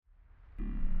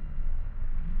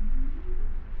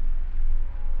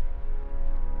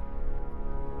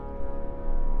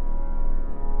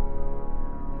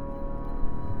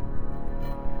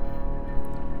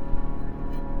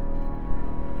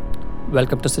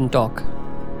Welcome to Sin Talk.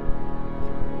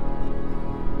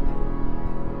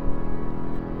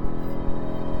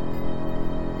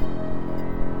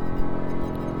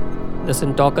 The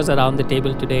Sin Talkers around the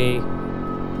table today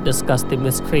discuss the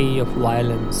mystery of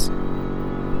violence.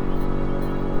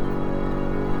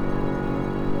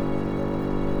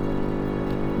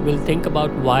 We'll think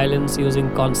about violence using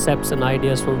concepts and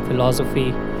ideas from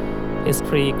philosophy,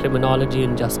 history, criminology,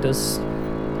 and justice.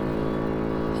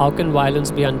 How can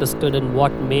violence be understood, and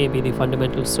what may be the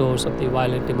fundamental source of the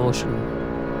violent emotion?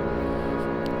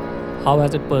 How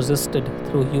has it persisted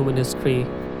through human history?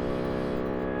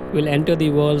 We'll enter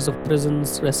the worlds of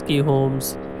prisons, rescue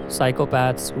homes,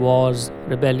 psychopaths, wars,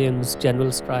 rebellions,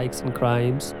 general strikes, and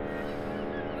crimes,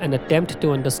 and attempt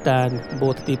to understand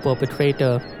both the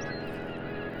perpetrator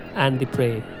and the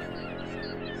prey.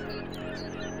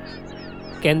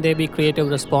 Can there be creative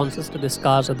responses to the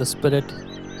scars of the spirit?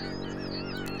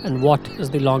 And what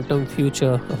is the long term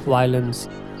future of violence?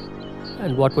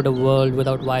 And what would a world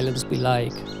without violence be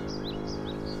like?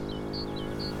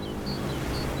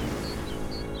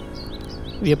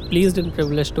 We are pleased and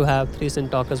privileged to have three Sin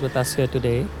Talkers with us here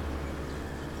today.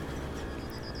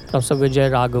 Professor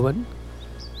Vijay Raghavan.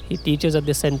 He teaches at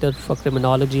the Center for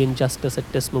Criminology and Justice at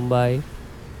TIS Mumbai,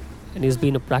 and he's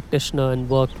been a practitioner and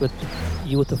worked with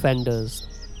youth offenders.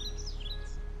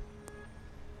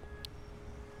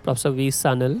 Professor V.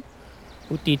 Sanil,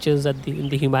 who teaches in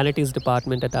the Humanities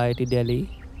Department at IIT Delhi,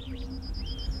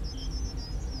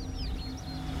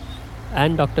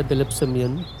 and Dr. Dilip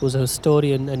Simyan, who's a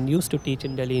historian and used to teach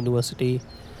in Delhi University.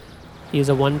 He is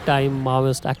a one-time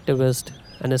Maoist activist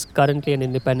and is currently an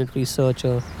independent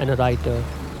researcher and a writer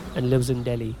and lives in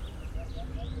Delhi.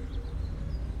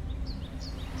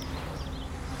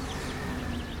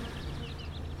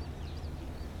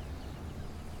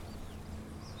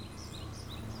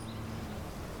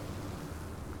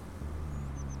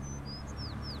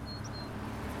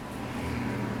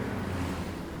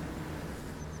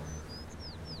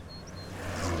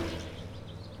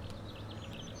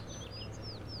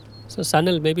 So,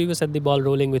 Sanil, maybe we set the ball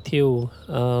rolling with you.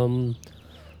 When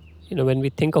we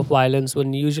think of violence,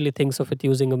 one usually thinks of it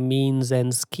using a means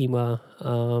and schema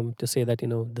to say that,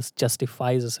 this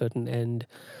justifies a certain end.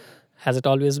 Has it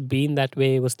always been that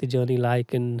way? What's the journey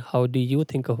like? And how do you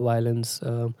think of violence,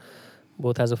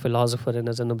 both as a philosopher and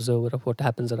as an observer of what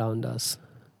happens around us?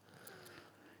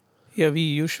 Yeah, we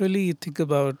usually think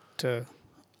about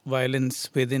violence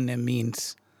within a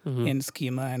means Mm-hmm. and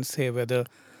schema and say whether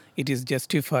it is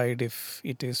justified if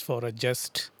it is for a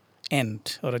just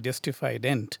end or a justified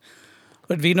end.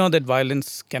 But we know that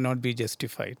violence cannot be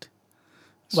justified.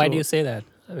 Why do you So, say that?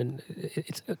 I mean,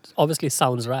 it obviously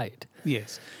sounds right.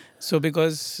 yes. So,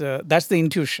 because that's the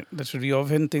intuition. That's what we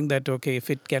often think that, okay,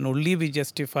 if it can only be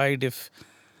justified if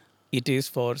it is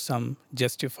for some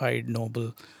justified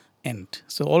noble end.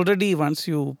 So already once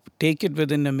you take it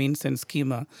within a means and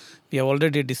schema, we have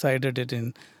already decided it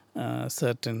in a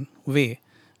certain way.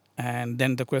 And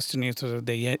then the question is whether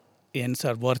the ends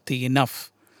are worthy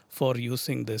enough for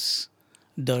using this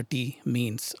dirty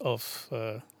means of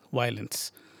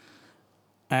violence.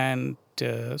 And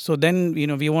so then,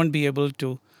 we won't be able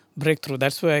to break through.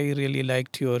 That's why I really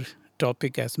liked your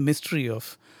topic as mystery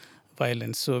of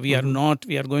violence. So we are Mm-hmm. not,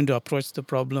 we are going to approach the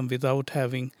problem without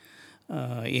having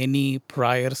any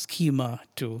prior schema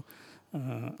to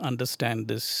understand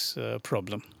this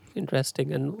problem.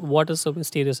 Interesting. And what is so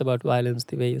mysterious about violence,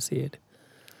 the way you see it?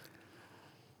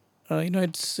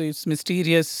 It's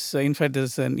mysterious. In fact,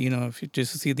 there's if you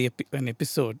just see an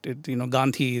episode,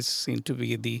 Gandhi is seen to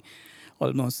be the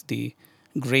almost the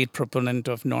great proponent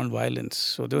of non-violence.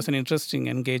 So there was an interesting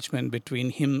engagement between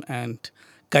him and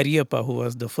Cariappa, who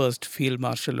was the first field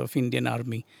marshal of Indian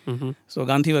Army. Mm-hmm. So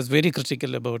Gandhi was very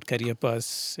critical about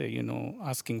Cariappa's,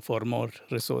 asking for more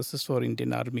resources for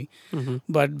Indian Army. Mm-hmm.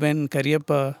 But when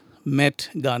Cariappa met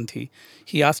Gandhi,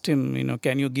 he asked him,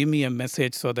 can you give me a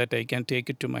message so that I can take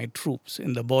it to my troops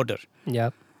in the border?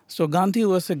 Yeah. So Gandhi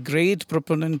was a great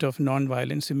proponent of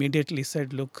non-violence, immediately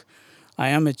said, look, I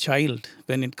am a child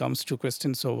when it comes to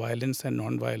questions of violence and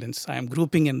non-violence. I am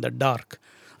grouping in the dark.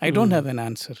 I don't have an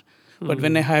answer. But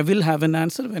when I will have an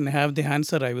answer, when I have the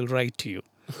answer, I will write to you.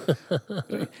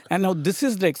 Right? And now this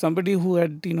is like somebody who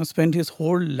had spent his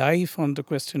whole life on the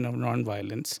question of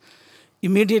non-violence.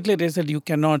 Immediately they said you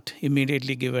cannot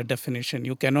immediately give a definition.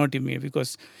 You cannot immediately,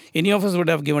 because any of us would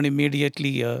have given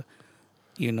immediately a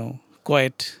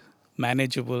quite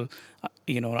manageable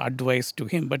advice to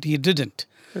him, but he didn't.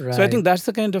 Right. So I think that's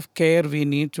the kind of care we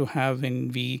need to have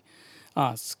when we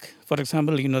ask. For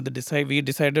example, we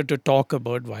decided to talk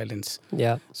about violence.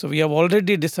 Yeah. So we have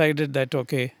already decided that,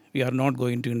 okay, we are not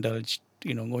going to indulge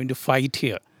going to fight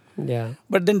here. Yeah.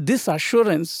 But then this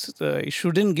assurance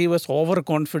shouldn't give us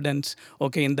overconfidence.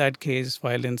 Okay, in that case,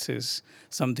 violence is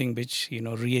something which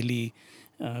really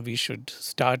we should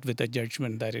start with a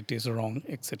judgment that it is wrong,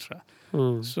 etc.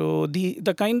 Hmm. So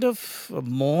the kind of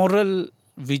moral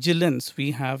vigilance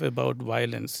we have about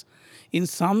violence, in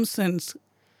some sense,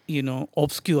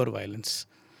 obscure violence.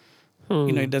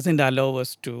 It doesn't allow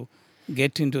us to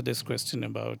get into this question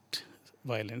about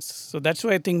violence. So that's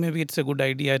why I think maybe it's a good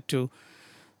idea to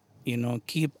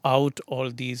keep out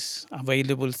all these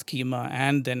available schema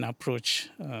and then approach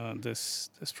this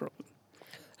problem.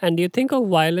 And do you think of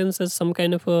violence as some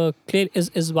kind of a clear?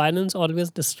 Is violence always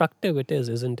destructive? It is,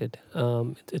 isn't it?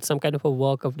 It's some kind of a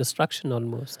work of destruction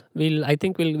almost. I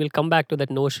think we'll come back to that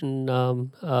notion.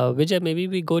 Vijay, maybe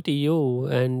we go to you,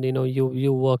 and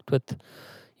you worked with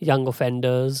young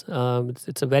offenders.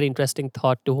 It's a very interesting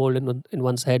thought to hold in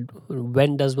one's head.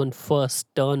 When does one first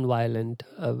turn violent?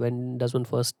 When does one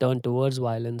first turn towards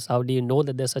violence? How do you know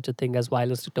that there's such a thing as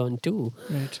violence to turn to?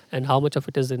 Right. And how much of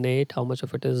it is innate? How much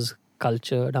of it is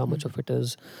cultured? How much of it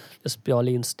is just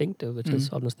purely instinctive, which is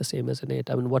almost the same as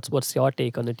innate? I mean, what's your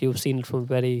take on it? You've seen it from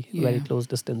very very Yeah. close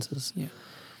distances. Yeah.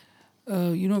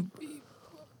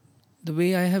 The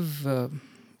way I have,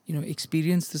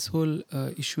 experienced this whole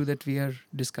issue that we are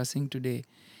discussing today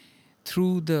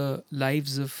through the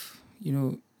lives of,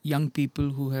 young people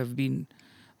who have been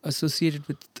associated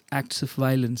with acts of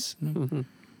violence.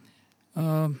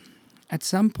 At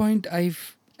some point, I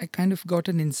kind of got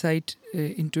an insight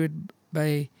into it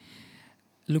by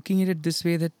looking at it this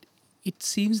way, that it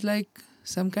seems like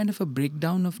some kind of a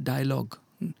breakdown of dialogue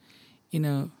in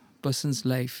a person's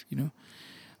life.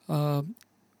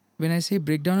 When I say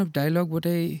breakdown of dialogue, what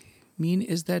I mean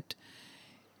is that,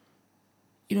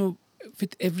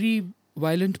 with every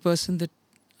violent person that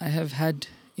I have had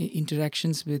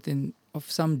interactions with of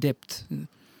some depth,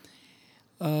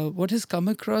 what has come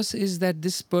across is that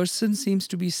this person seems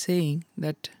to be saying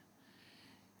that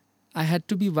I had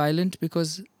to be violent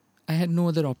because I had no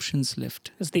other options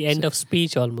left. It's the end So- of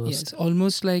speech almost. Yeah, it's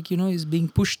almost like, he's being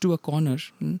pushed to a corner,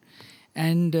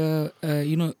 and,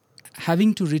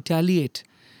 having to retaliate.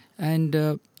 And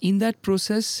in that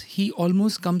process, he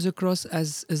almost comes across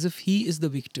as if he is the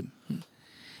victim.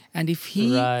 And if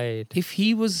he Right. if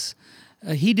he was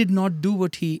he did not do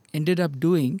what he ended up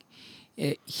doing,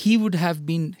 he would have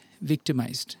been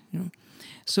victimized.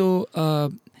 So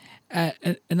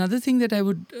another thing that I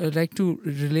would like to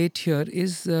relate here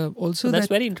is also So that's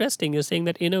that very interesting. You're saying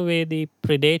that in a way, the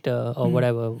predator or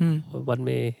whatever, one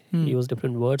may use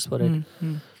different words for it.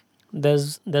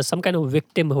 There's some kind of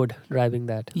victimhood driving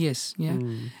that. yes, yeah.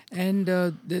 Mm. And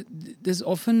there's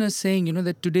often a saying,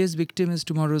 that today's victim is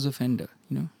tomorrow's offender.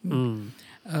 Mm.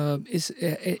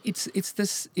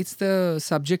 It's the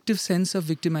subjective sense of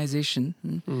victimization,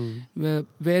 where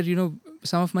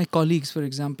some of my colleagues, for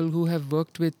example, who have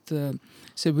worked with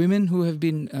say women who have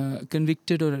been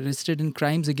convicted or arrested in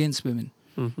crimes against women.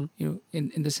 Mhm.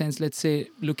 In the sense, let's say,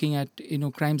 looking at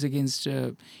crimes against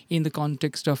in the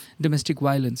context of domestic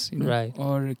violence, Right.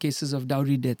 or cases of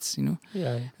dowry deaths,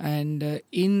 Yeah. and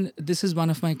this is one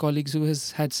of my colleagues who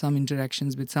has had some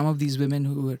interactions with some of these women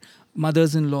who were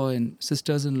mothers-in-law and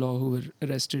sisters-in-law who were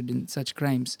arrested in such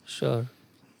crimes. Sure.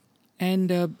 And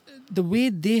the way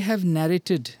they have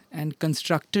narrated and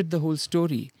constructed the whole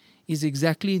story is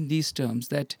exactly in these terms,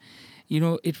 that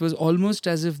it was almost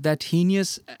as if that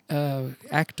heinous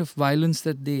act of violence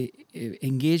that they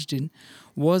engaged in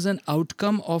was an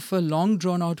outcome of a long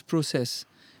drawn out process,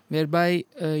 whereby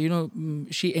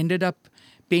she ended up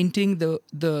painting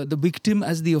the victim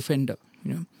as the offender.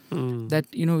 Mm. That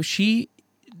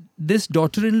this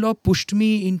daughter-in-law pushed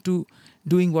me into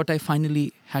doing what I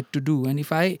finally had to do, and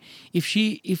if I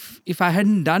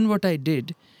hadn't done what I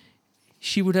did,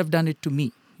 she would have done it to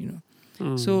me.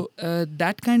 Mm. So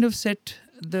that kind of set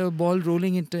the ball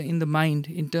rolling in the mind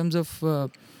in terms of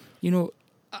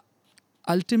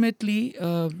ultimately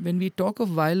when we talk of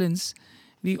violence,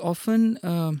 we often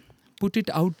put it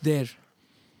out there,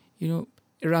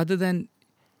 rather than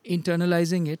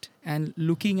internalizing it and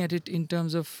looking at it in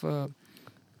terms of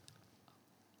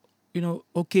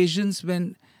occasions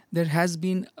when there has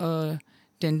been a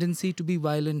tendency to be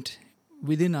violent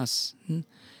within us.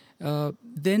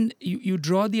 Then you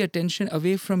draw the attention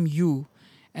away from you,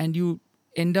 and you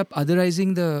end up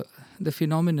otherizing the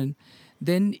phenomenon.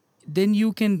 Then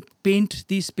you can paint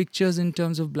these pictures in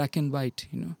terms of black and white.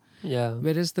 Yeah.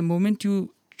 Whereas the moment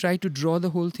you try to draw the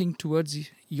whole thing towards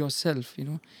yourself,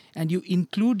 and you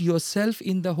include yourself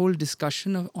in the whole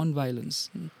discussion on violence,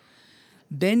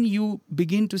 then you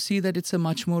begin to see that it's a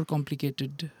much more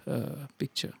complicated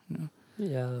picture.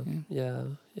 Yeah.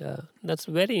 That's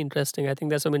very interesting. I think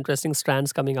there's some interesting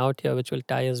strands coming out here, which will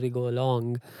tie as we go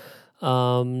along.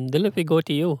 Dilip, we go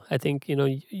to you. I think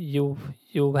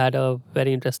you've had a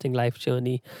very interesting life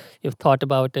journey. You've thought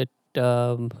about it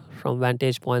from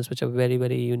vantage points which are very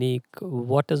very unique.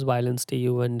 What is violence to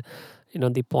you? And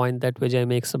the point that Vijay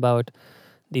makes about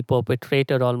the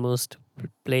perpetrator almost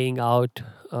playing out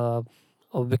a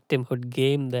victimhood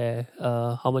game there.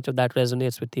 How much of that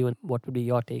resonates with you, and what would be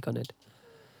your take on it?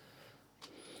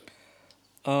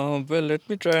 Well, let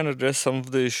me try and address some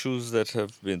of the issues that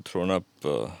have been thrown up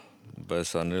by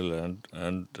Sanil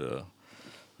and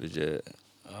Vijay.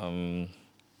 Um,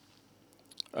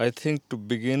 I think to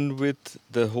begin with,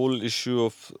 the whole issue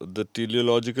of the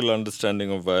teleological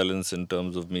understanding of violence in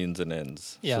terms of means and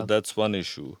ends. So Yeah. that's one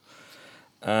issue.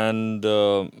 And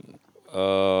uh,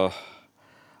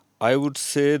 I would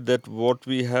say that what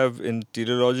we have in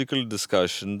teleological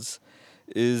discussions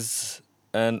is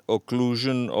an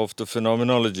occlusion of the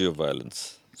phenomenology of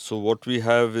violence. So what we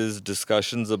have is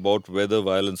discussions about whether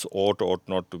violence ought or ought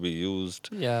not to be used,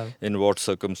 Yeah. in what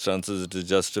circumstances it is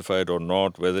justified or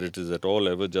not, whether it is at all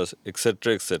ever just,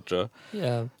 etc., etc.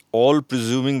 Yeah. All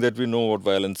presuming that we know what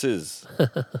violence is.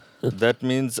 That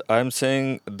means I'm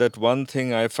saying that one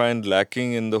thing I find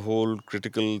lacking in the whole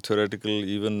critical, theoretical,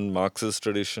 even Marxist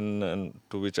tradition, and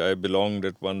to which I belonged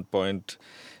at one point,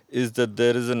 is that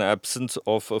there is an absence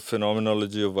of a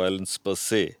phenomenology of violence per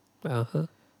se. Uh-huh.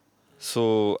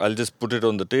 So I'll just put it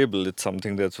on the table. It's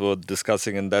something that's worth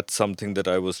discussing, and that's something that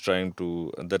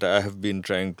I have been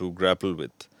trying to grapple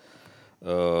with.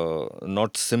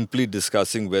 Not simply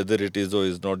discussing whether it is or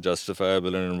is not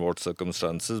justifiable and in what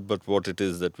circumstances, but what it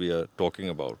is that we are talking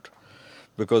about.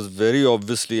 Because very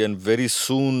obviously and very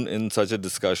soon in such a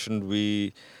discussion,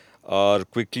 we are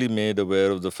quickly made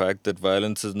aware of the fact that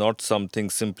violence is not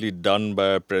something simply done by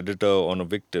a predator on a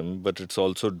victim, but it's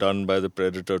also done by the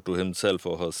predator to himself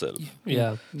or herself.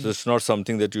 Yeah. So it's not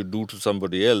something that you do to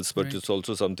somebody else, but Right. it's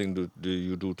also something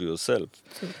you do to yourself.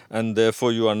 So- And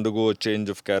therefore you undergo a change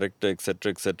of character,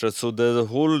 etc., etc. So there's a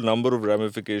whole number of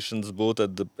ramifications, both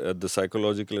at the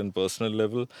psychological and personal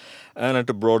level, and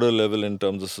at a broader level in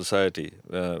terms of society,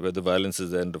 where the violence is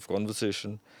the end of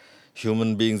conversation.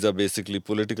 Human beings are basically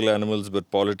political animals,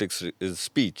 but politics is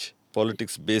speech.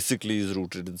 Politics basically is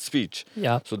rooted in speech.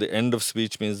 Yeah. So the end of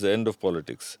speech means the end of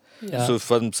politics. Yeah. So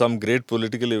if some great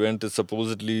political event is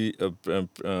supposedly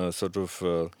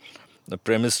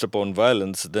premised upon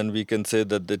violence, then we can say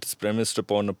that it is premised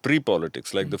upon a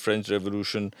pre-politics, like the French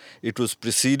Revolution. It was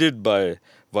preceded by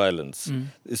violence.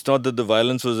 It's not that the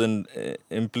violence was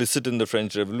implicit in the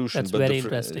French Revolution, That's but very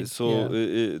interesting.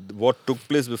 what took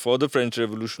place before the French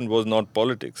Revolution was not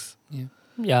politics. Yeah.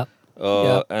 Yeah.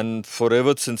 Yeah. And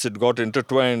forever, since it got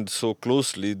intertwined so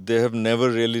closely, they have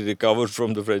never really recovered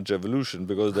from the French Revolution,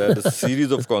 because they had a series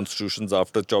of constitutions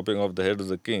after chopping off the head of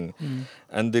the king,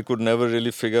 and they could never really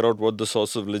figure out what the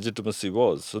source of legitimacy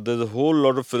was. So there's a whole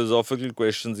lot of philosophical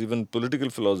questions, even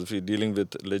political philosophy, dealing with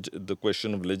the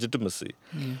question of legitimacy,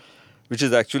 which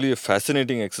is actually a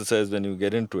fascinating exercise when you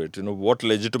get into it. What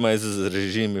legitimizes a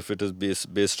regime if it is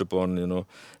based upon,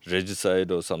 regicide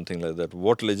or something like that?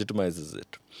 What legitimizes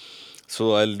it?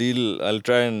 So I'll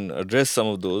try and address some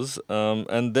of those.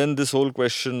 And then this whole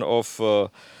question of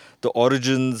the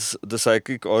origins, the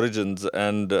psychic origins,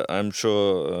 and I'm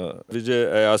sure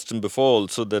Vijay, I asked him before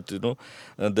also that,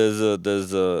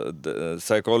 there's a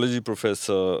psychology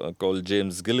professor called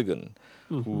James Gilligan,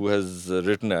 who has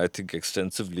written, I think,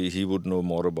 extensively. He would know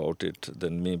more about it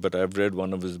than me, but I've read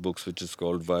one of his books, which is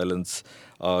called Violence,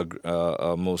 Our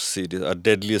Most Serious, Our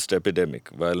Deadliest Epidemic,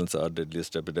 Violence, Our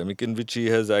Deadliest Epidemic, in which he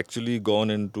has actually gone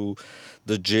into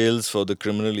the jails for the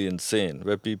criminally insane,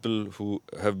 where people who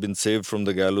have been saved from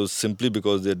the gallows simply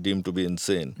because they're deemed to be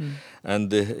insane. And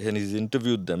he's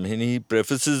interviewed them. And he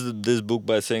prefaces this book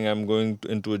by saying, I'm going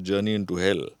into a journey into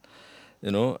hell.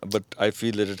 But I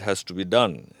feel that it has to be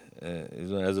done.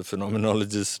 As a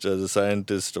phenomenologist, as a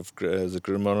scientist, as a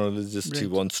criminologist, he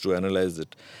Right. wants to analyze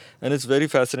it. And it's a very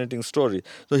fascinating story.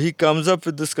 So he comes up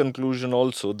with this conclusion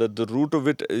also, that the root of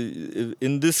it,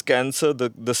 in this cancer,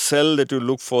 the cell that you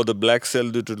look for, the black cell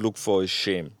that you look for is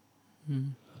shame.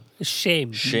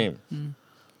 Shame. Shame.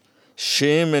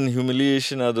 Shame and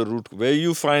humiliation are the root. Where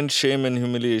you find shame and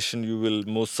humiliation, you will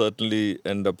most certainly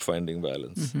end up finding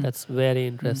violence. That's very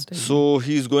interesting. So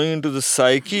he's going into the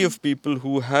psyche of people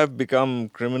who have become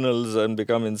criminals and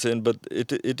become insane. But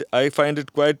I find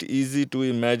it quite easy to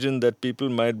imagine that people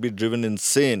might be driven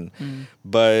insane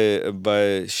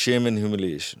by shame and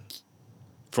humiliation.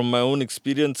 From my own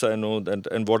experience, I know that,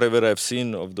 and whatever I've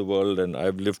seen of the world, and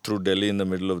I've lived through Delhi in the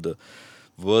middle of the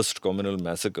worst communal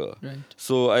massacre. Right.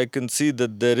 So I can see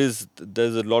that there's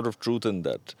a lot of truth in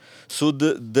that. So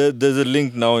there's a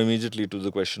link now immediately to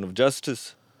the question of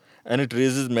justice. And it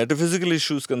raises metaphysical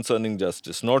issues concerning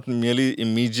justice, not merely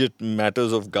immediate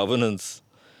matters of governance,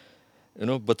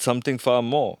 but something far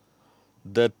more.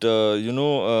 That,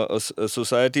 a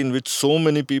society in which so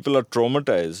many people are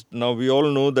traumatized. Now, we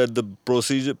all know that the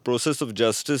process of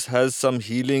justice has some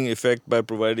healing effect by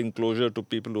providing closure to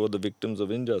people who are the victims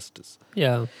of injustice.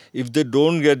 Yeah. If they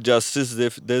don't get justice,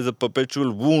 there's a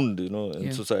perpetual wound, in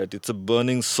Yeah. society. It's a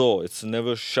burning sore. It's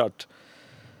never shut.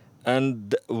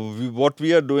 And what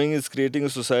we are doing is creating a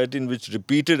society in which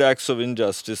repeated acts of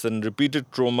injustice and repeated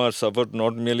trauma are suffered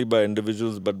not merely by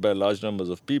individuals but by large numbers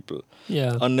of people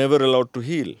Yeah. are never allowed to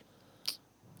heal.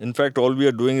 In fact, all we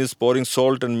are doing is pouring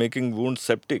salt and making wounds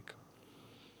septic.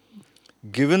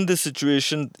 Given this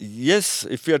situation, yes,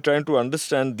 if we are trying to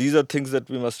understand, these are things that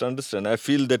we must understand. I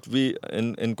feel that we,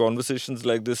 in conversations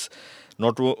like this,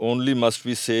 not only must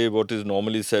we say what is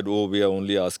normally said, oh, we are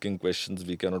only asking questions,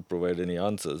 we cannot provide any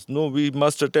answers. No, we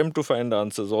must attempt to find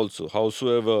answers also,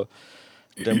 howsoever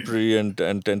temporary and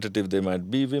tentative they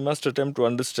might be. We must attempt to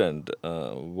understand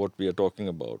what we are talking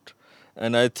about.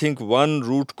 And I think one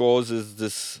root cause is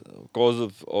this cause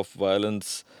of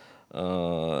violence.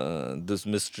 This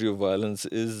mystery of violence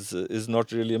is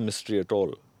not really a mystery at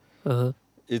all. Uh-huh.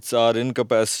 It's our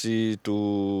incapacity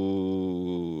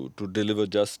to deliver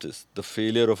justice, the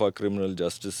failure of our criminal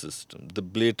justice system, the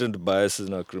blatant biases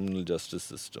in our criminal justice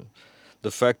system,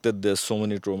 the fact that there's so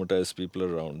many traumatized people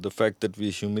around, the fact that we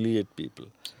humiliate people,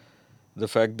 the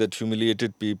fact that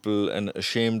humiliated people and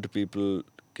ashamed people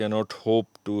cannot hope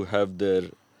to have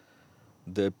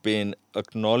their pain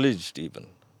acknowledged even.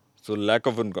 So lack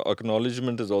of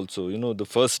acknowledgement is also, the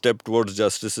first step towards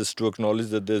justice is to acknowledge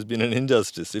that there's been an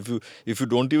injustice. If you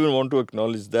don't even want to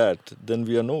acknowledge that, then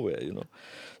we are nowhere,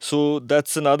 So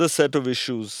that's another set of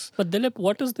issues. But Dilip,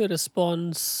 what is the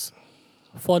response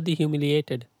for the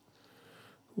humiliated?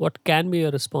 What can be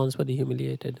a response for the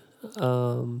humiliated?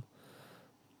 Well,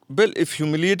 if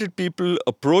humiliated people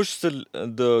approach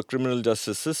the criminal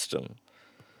justice system,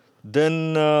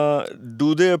 then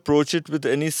do they approach it with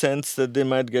any sense that they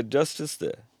might get justice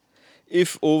there?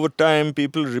 If over time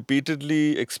people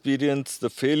repeatedly experience the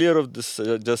failure of this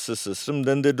justice system,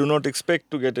 then they do not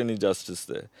expect to get any justice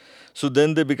there. So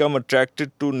then they become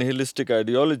attracted to nihilistic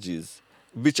ideologies,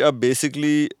 which are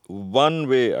basically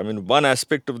one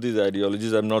aspect of these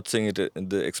ideologies. I'm not saying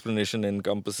the explanation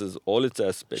encompasses all its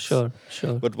aspects. Sure.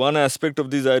 But one aspect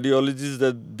of these ideologies is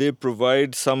that they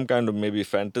provide some kind of maybe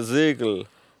phantasaical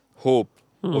hope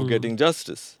of getting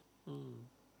justice.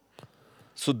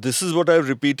 So this is what I've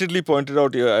repeatedly pointed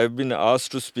out here. I've been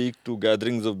asked to speak to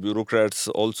gatherings of bureaucrats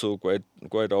also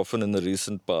quite often in the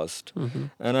recent past.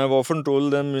 And I've often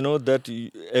told them,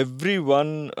 that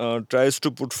everyone tries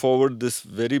to put forward this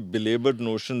very belabored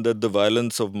notion that the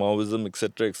violence of Maoism,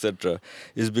 etc.,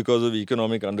 is because of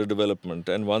economic underdevelopment.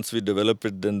 And once we develop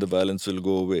it, then the violence will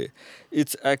go away.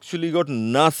 It's actually got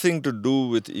nothing to do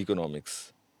with economics.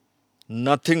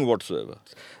 Nothing whatsoever.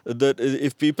 That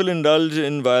if people indulge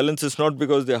in violence, it's not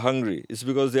because they're hungry. It's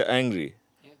because they're angry.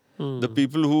 The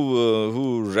people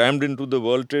who rammed into the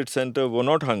World Trade Center were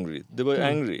not hungry. They were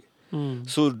angry.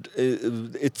 So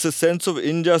it's a sense of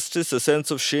injustice, a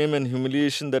sense of shame and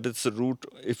humiliation that it's a root.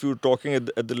 If you're talking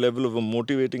at the level of a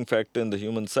motivating factor in the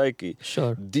human psyche,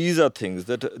 Sure. these are things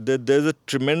that there's a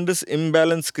tremendous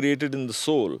imbalance created in the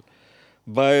soul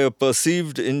by a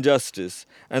perceived injustice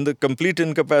and the complete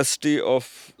incapacity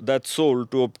of that soul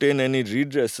to obtain any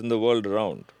redress in the world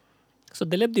around. So,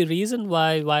 Dilip, the reason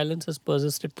why violence has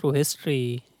persisted through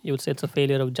history, you would say it's a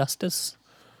failure of justice?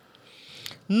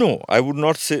 No, I would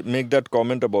not make that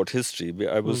comment about history.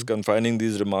 I was confining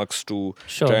these remarks to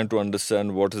trying to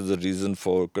understand what is the reason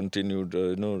for continued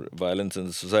violence in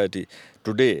the society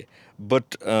today.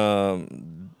 But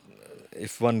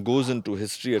if one goes into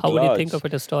history at How large, would you think of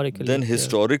it historically? then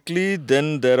historically,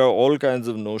 then there are all kinds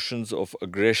of notions of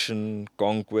aggression,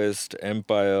 conquest,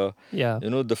 empire. Yeah.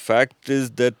 The fact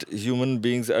is that human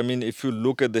beings, if you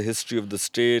look at the history of the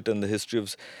state and the history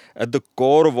of, at the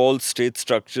core of all state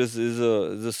structures is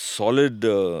a solid,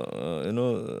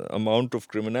 amount of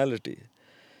criminality,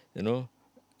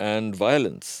 and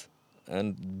violence.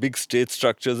 And big state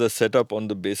structures are set up on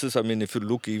the basis. If you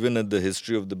look even at the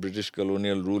history of the British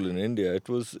colonial rule in India, it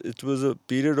was a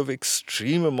period of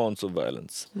extreme amounts of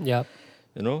violence. Yeah.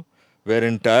 where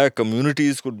entire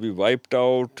communities could be wiped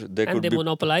out. There And could they be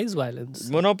monopolize violence.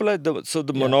 the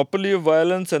Yeah. monopoly of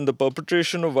violence and the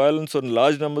perpetration of violence on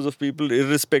large numbers of people,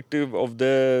 irrespective of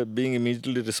their being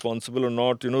immediately responsible or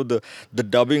not. The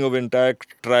dubbing of entire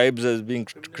tribes as being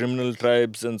criminal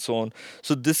tribes and so on.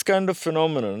 So this kind of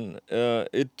phenomenon,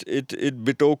 it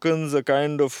betokens a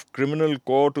kind of criminal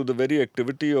core to the very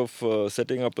activity of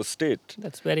setting up a state.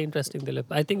 That's very interesting, Dilip.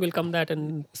 I think we'll come that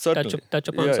and Certainly. touch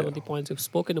upon Yeah, some yeah. of the points you've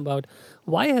spoken about.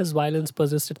 Why has violence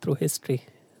persisted through history,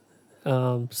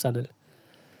 Sanil?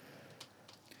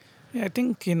 Yeah, I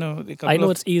think, a I couple know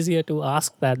of it's easier to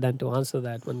ask that than to answer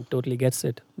that. One totally gets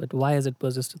it. But why has it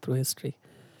persisted through history?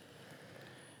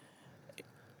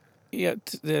 Yeah,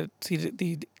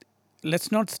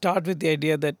 let's not start with the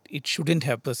idea that it shouldn't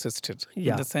have persisted.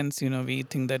 Yeah. In the sense, we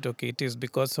think that, okay, it is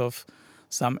because of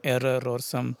some error or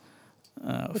some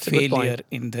That's a good failure point.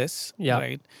 in this, Yeah.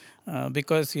 right?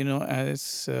 Because,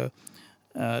 as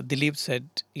Dilip said,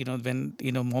 when,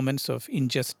 moments of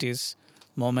injustice,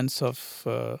 moments of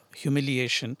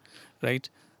humiliation, right?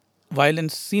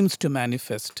 Violence seems to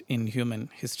manifest in human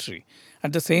history.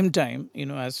 At the same time,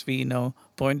 as we now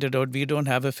pointed out, we don't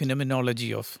have a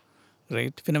phenomenology of,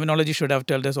 right? Phenomenology should have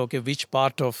told us, okay, which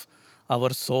part of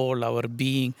our soul, our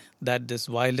being, that this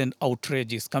violent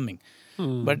outrage is coming.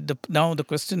 But now the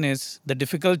question is, the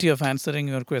difficulty of answering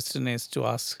your question is to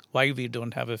ask why we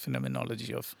don't have a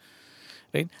phenomenology of,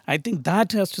 right? I think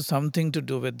that has something to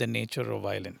do with the nature of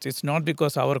violence. It's not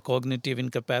because our cognitive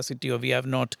incapacity or we have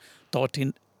not thought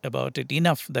about it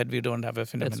enough that we don't have a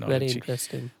That's very phenomenology.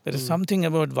 interesting. There is something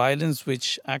about violence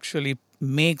which actually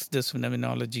makes this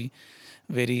phenomenology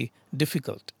very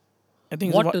difficult. I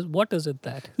think What is it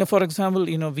that? now, for example,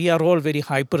 we are all very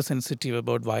hypersensitive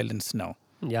about violence now.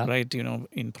 Yeah. Right,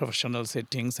 in professional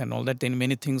settings and all that, in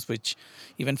many things which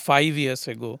even 5 years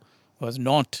ago was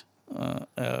not,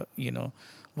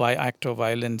 why act of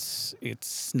violence,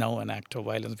 it's now an act of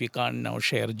violence. We can't now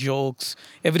share jokes.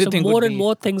 Everything So more would and be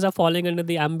more things are falling under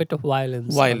the ambit of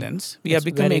violence. violence. We have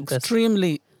That's become very interesting.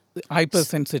 extremely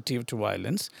hypersensitive to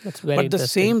violence. That's very But at the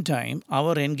interesting. same time,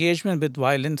 our engagement with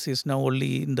violence is now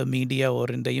only in the media or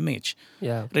in the image.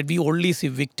 Yeah. Right? We only see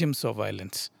victims of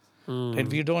violence. Mm. Right?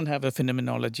 We don't have a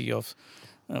phenomenology of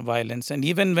violence. And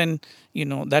even when,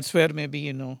 that's where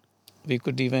maybe, we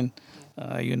could even,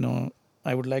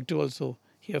 I would like to also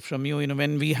hear from you,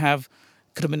 when we have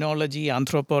criminology,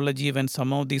 anthropology, when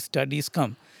some of these studies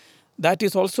come, that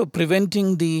is also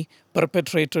preventing the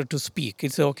perpetrator to speak.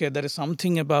 It's okay, there is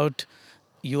something about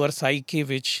your psyche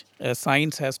which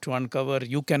science has to uncover.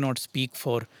 You cannot speak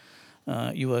for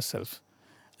yourself.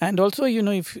 And also,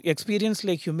 if you experience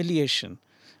like humiliation,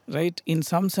 right, in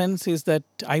some sense is that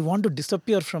I want to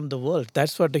disappear from the world.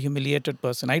 That's what a humiliated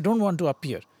person. I don't want to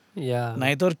appear, Yeah.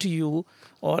 neither to you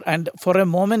and for a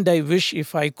moment I wish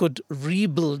if I could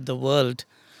rebuild the world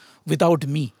without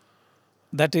me.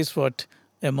 That is what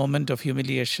a moment of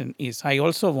humiliation is. I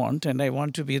also want, and I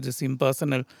want to be this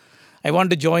impersonal. I want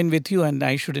to join with you, and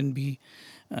I shouldn't be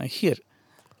here.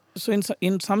 So,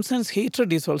 in some sense,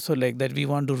 hatred is also like that. We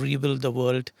want to rebuild the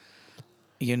world,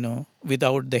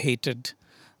 without the hated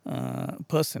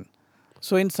person.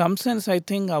 So, in some sense, I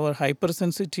think our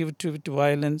hypersensitivity to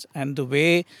violence and the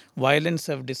way violence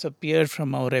have disappeared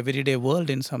from our everyday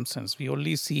world, in some sense, we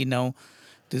only see now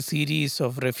the series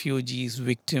of refugees,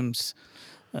 victims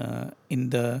in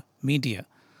the media.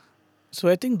 So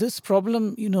I think this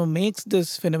problem, makes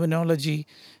this phenomenology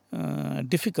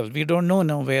difficult. We don't know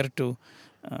now where to,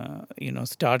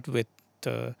 start with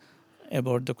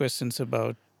about the questions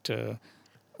about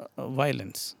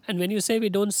violence. And when you say we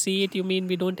don't see it, you mean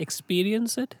we don't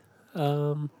experience it?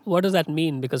 What does that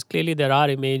mean? Because clearly there are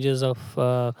images of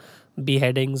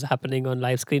beheadings happening on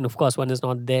live screen. Of course, one is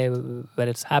not there where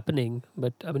it's happening,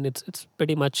 but I mean, it's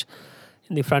pretty much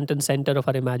in the front and center of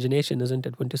our imagination, isn't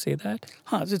it? Wouldn't you say that?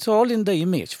 It's all in the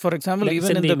image. For example, Like it's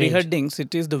even in in the the image. beheadings,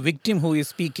 it is the victim who is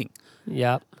speaking,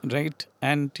 Yeah. right?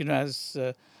 And as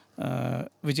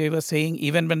Vijay was saying,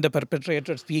 even when the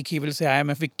perpetrator speak, he will say, "I am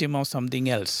a victim of something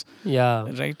else."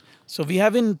 Yeah. Right? So we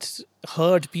haven't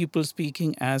heard people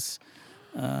speaking as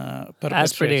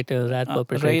As predators, as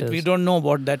perpetrators. right? We don't know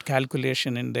what that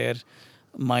calculation in their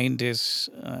mind is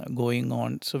going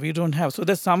on. So we don't have. So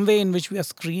there's some way in which we are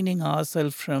screening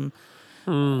ourselves from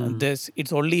this.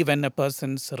 It's only when a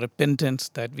person's repentance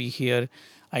that we hear,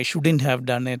 "I shouldn't have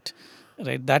done it."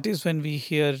 Right? That is when we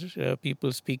hear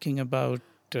people speaking about.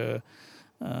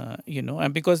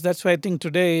 And because that's why I think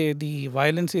today the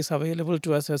violence is available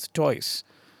to us as toys.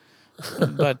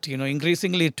 But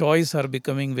increasingly toys are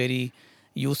becoming very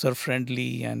user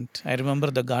friendly. And I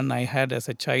remember the gun I had as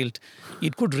a child,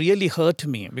 it could really hurt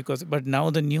me but now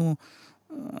the new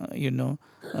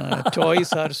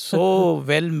toys are so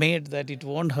well made that it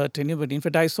won't hurt anybody. In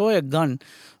fact, I saw a gun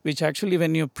which actually,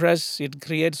 when you press, it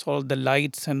creates all the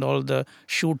lights and all the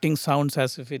shooting sounds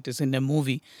as if it is in a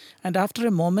movie. And after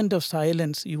a moment of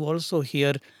silence, you also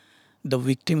hear the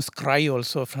victim's cry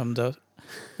also from the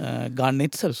gun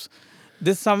itself.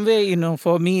 This some way,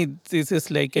 for me, this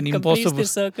is like an impossible.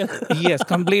 Completes the circle. Yes,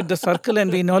 complete the circle,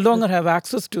 and we no longer have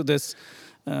access to this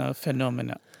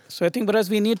phenomena. So I think, whereas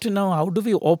we need to know how do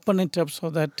we open it up so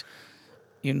that,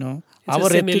 It's our a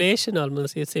simulation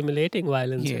almost. You're simulating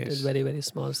violence at a Yes. very, very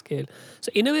small scale.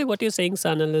 So in a way, what you're saying,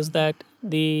 Sanal, is that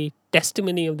the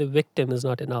testimony of the victim is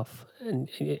not enough. And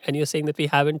you're saying that we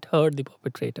haven't heard the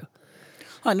perpetrator.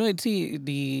 No, it's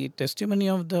the testimony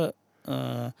of the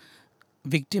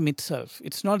victim itself.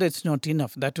 It's not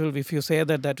enough. That will, if you say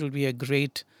that will be a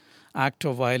great act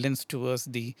of violence towards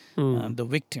the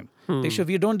victim.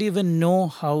 We don't even know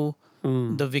how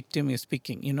the victim is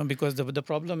speaking, because the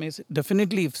problem is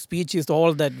definitely if speech is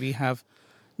all that we have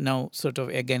now sort of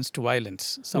against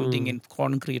violence, something in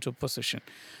concrete opposition.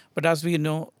 But as we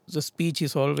know, the speech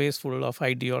is always full of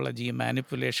ideology,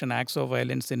 manipulation, acts of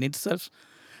violence in itself.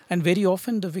 And very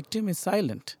often the victim is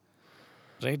silent,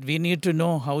 right? We need to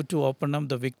know how to open up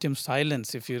the victim's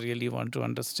silence if you really want to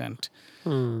understand,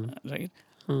 right?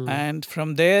 And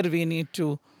from there we need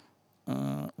to,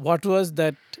 what was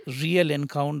that real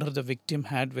encounter the victim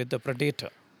had with the predator,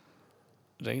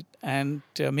 right? And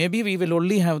maybe we will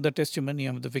only have the testimony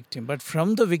of the victim. But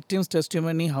from the victim's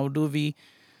testimony, how do we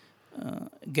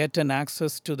get an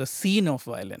access to the scene of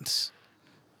violence?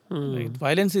 Right?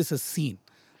 Violence is a scene.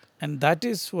 And that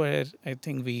is where I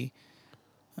think we,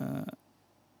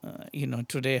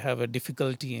 today have a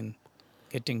difficulty in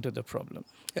getting to the problem.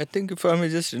 I think if I may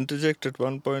just interject at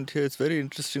one point here, it's very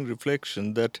interesting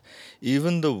reflection that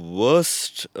even the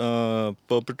worst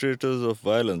perpetrators of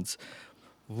violence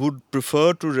would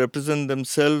prefer to represent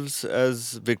themselves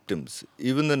as victims.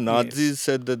 Even the Nazis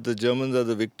said that the Germans are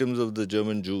the victims of the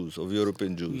German Jews, of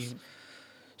European Jews.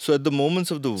 So at the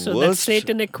moments of the So worst... that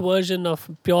satanic version of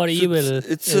pure evil.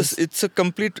 It's a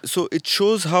complete... So it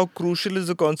shows how crucial is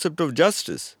the concept of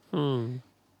justice. When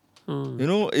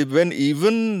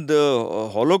even the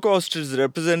Holocaust is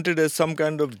represented as some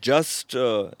kind of just...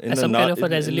 in the mind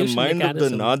mechanism. of the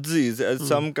Nazis as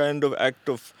some kind of act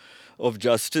of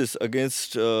justice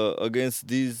against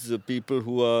these people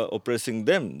who are oppressing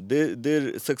them.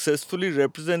 They successfully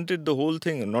represented the whole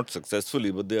thing, not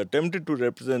successfully, but they attempted to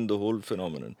represent the whole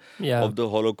phenomenon of the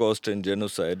Holocaust and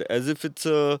genocide as if it's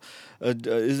a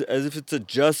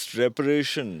just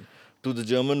reparation to the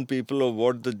German people of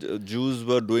what the Jews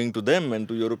were doing to them and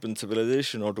to European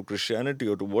civilization or to Christianity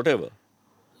or to whatever.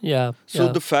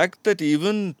 So the fact that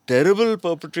even terrible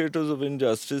perpetrators of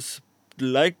injustice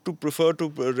like to prefer to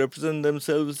represent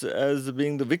themselves as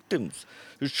being the victims.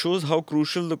 It shows how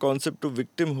crucial the concept of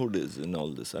victimhood is in all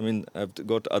this. I mean, I've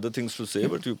got other things to say,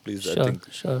 but you please, Sure. I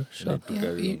think.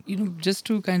 Carry on. Just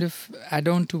to kind of add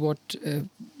on to what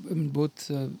both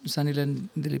Sanil and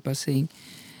Dilip are saying,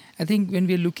 I think when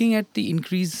we're looking at the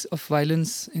increase of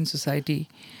violence in society,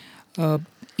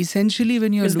 essentially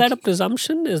when you're Is that a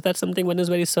presumption? Is that something one is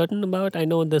very certain about? I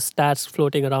know the stats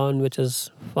floating around, which is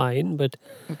fine, but...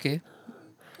 Okay.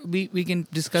 We can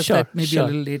discuss Sure, that maybe sure. a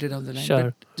little later down the line. Sure.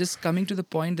 But just coming to the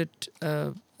point that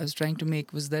I was trying to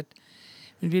make was that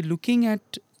when we're looking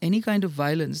at any kind of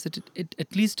violence, that it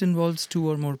at least involves two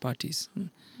or more parties.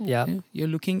 Yeah. You're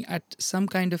looking at some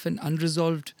kind of an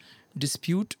unresolved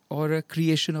dispute or a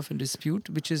creation of a dispute,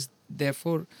 which is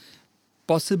therefore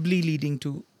possibly leading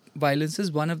to violence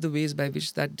is one of the ways by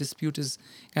which that dispute is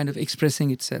kind of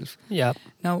expressing itself. Yeah.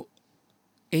 Now,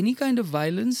 any kind of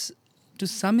violence, to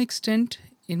some extent,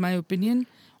 in my opinion,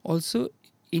 also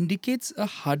indicates a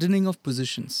hardening of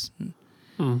positions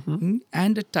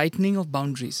and a tightening of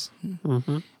boundaries.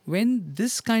 When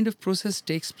this kind of process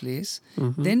takes place,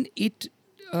 then it,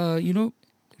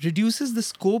 reduces the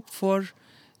scope for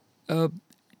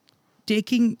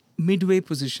taking midway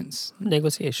positions.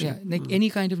 Negotiation. Yeah, like any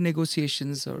kind of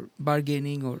negotiations or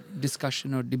bargaining or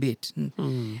discussion or debate.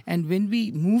 And when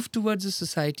we move towards a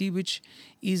society which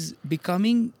is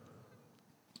becoming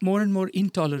more and more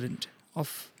intolerant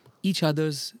of each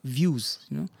other's views,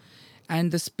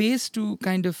 and the space to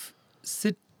kind of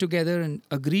sit together and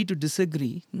agree to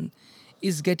disagree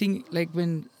is getting, like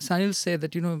when Sanil said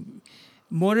that,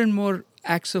 more and more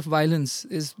acts of violence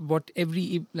is what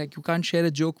you can't share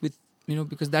a joke with,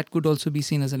 because that could also be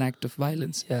seen as an act of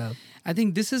violence. Yeah. I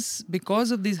think this is because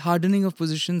of this hardening of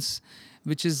positions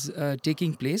which is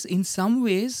taking place. In some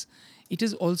ways, it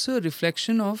is also a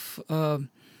reflection of,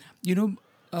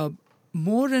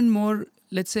 more and more,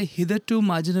 let's say, hitherto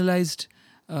marginalized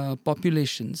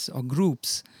populations or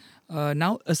groups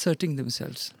now asserting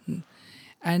themselves.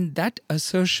 And that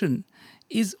assertion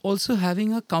is also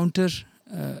having a counter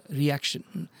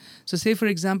reaction. So say, for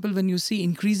example, when you see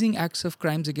increasing acts of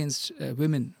crimes against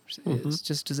women,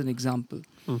 just as an example,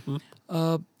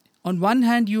 on one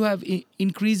hand you have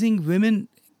increasing women,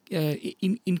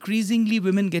 increasingly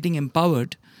women getting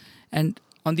empowered, and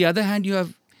on the other hand you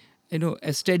have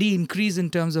a steady increase in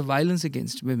terms of violence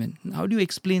against women. How do you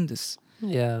explain this?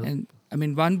 Yeah. And I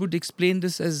mean, one would explain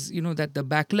this as that the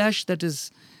backlash that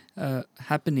is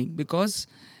happening because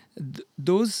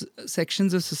those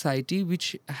sections of society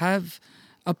which have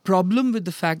a problem with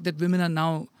the fact that women are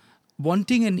now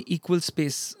wanting an equal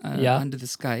space under the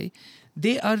sky,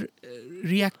 they are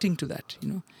reacting to that,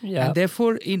 and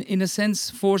therefore, in a sense,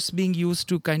 force being used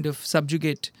to kind of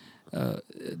subjugate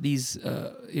these,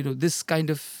 this kind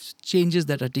of changes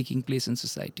that are taking place in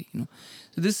society.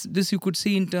 So this you could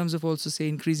see in terms of also, say,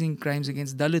 increasing crimes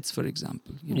against Dalits, for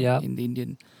example, in the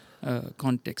Indian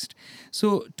context.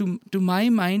 So to my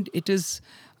mind, it is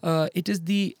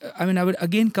the. I mean, I would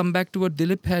again come back to what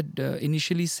Dilip had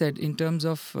initially said in terms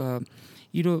of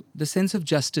the sense of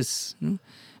justice,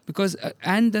 because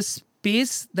and the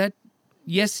space that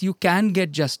yes, you can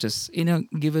get justice in a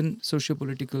given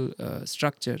socio-political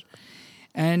structure,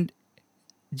 and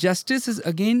justice is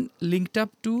again linked up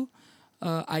to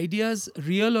ideas,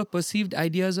 real or perceived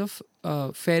ideas of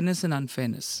fairness and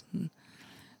unfairness.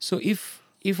 So if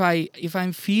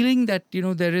I'm feeling that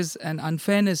there is an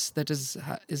unfairness that is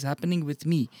happening with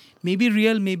me, maybe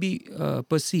real, maybe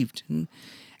perceived,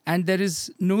 and there is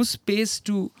no space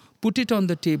to put it on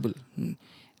the table,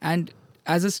 and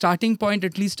as a starting point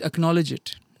at least acknowledge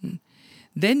it,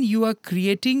 then you are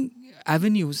creating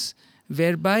avenues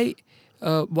whereby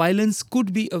violence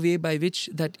could be a way by which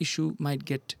that issue might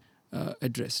get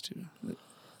addressed.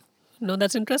 No,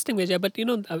 that's interesting, Vijay. But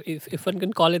if one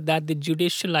can call it that, the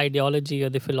judicial ideology or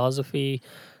the philosophy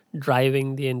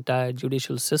driving the entire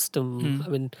judicial system. I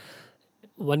mean,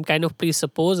 one kind of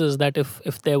presupposes that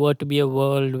if there were to be a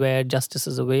world where justice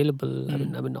is available, I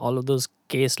mean, all of those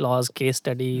case laws, case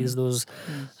studies, those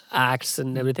acts,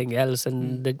 and everything else,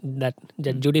 and that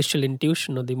judicial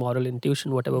intuition or the moral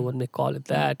intuition, whatever one may call it,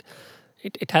 that.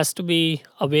 It has to be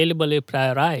available a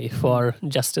priori for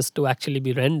justice to actually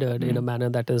be rendered in a manner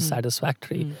that is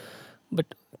satisfactory.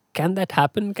 But can that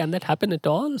happen? Can that happen at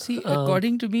all? See,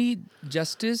 according to me,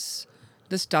 justice,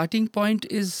 the starting point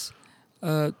is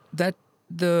that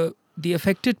the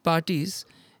affected parties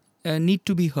need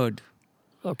to be heard,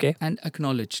 and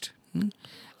acknowledged.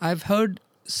 I've heard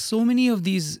so many of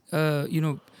these,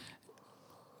 under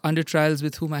trials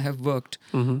with whom I have worked,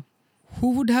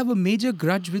 who would have a major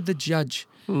grudge with the judge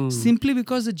simply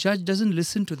because the judge doesn't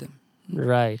listen to them.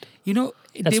 Right.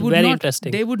 That's very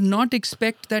interesting. They would not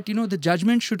expect that, the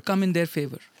judgment should come in their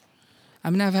favor. I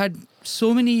mean, I've had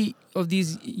so many of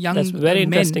these young That's very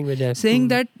men interesting, Vijay. saying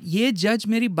that ye judge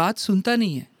meri baat sunta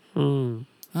nahi hai.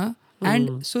 Hmm.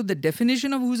 And so the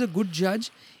definition of who's a good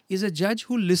judge is a judge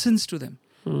who listens to them,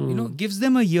 gives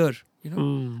them a ear,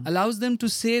 allows them to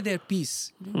say their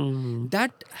piece.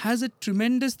 That has a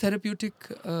tremendous therapeutic,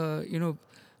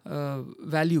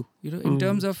 value, in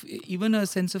terms of even a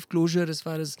sense of closure as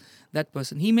far as that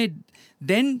person. He may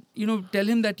then, tell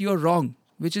him that you're wrong,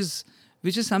 which is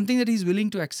something that he's willing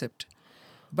to accept.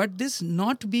 But this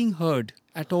not being heard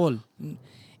at all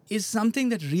is something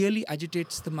that really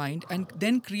agitates the mind and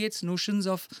then creates notions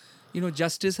of,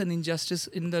 justice and injustice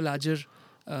in the larger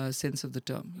sense of the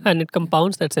term. And it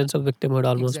compounds that sense of victimhood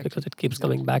almost, Exactly. because it keeps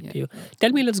coming back to you.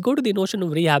 Tell me, let's go to the notion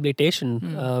of rehabilitation,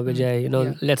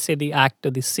 Vijay. Let's say the act or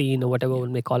the scene or whatever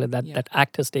one may call it, that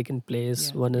act has taken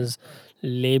place. One is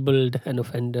labeled an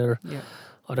offender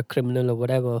or a criminal or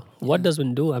whatever. What does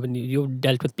one do? I mean, you've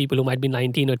dealt with people who might be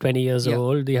 19 or 20 years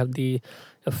old. They have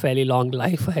a fairly long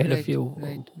life ahead of you.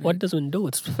 What does one do?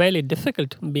 It's fairly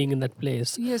difficult being in that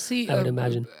place. Yeah, see, I would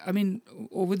imagine. I mean,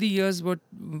 over the years, what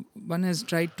one has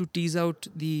tried to tease out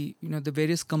the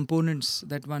various components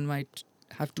that one might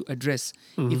have to address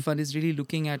if one is really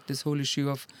looking at this whole issue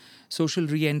of social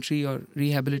re-entry or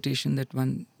rehabilitation that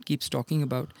one keeps talking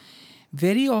about.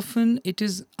 Very often, it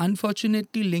is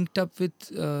unfortunately linked up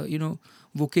with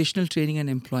vocational training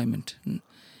and employment,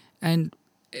 and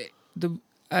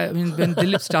when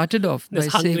Dilip started off This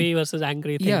by hungry saying, versus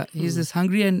angry thing. yeah, he's this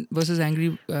hungry and versus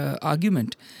angry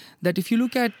argument, that if you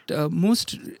look at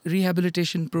most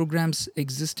rehabilitation programs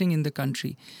existing in the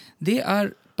country, they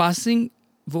are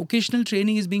vocational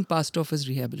training is being passed off as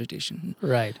rehabilitation.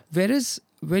 Right. Whereas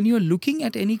when you're looking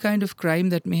at any kind of crime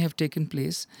that may have taken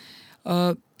place,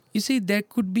 you see, there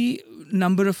could be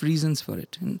number of reasons for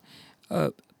it.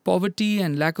 Poverty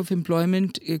and lack of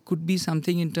employment, it could be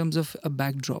something in terms of a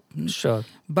backdrop. Sure.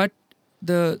 But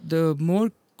the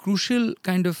more crucial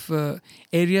kind of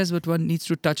areas that one needs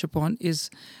to touch upon is,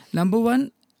 number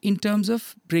one, in terms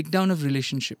of breakdown of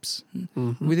relationships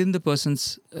within the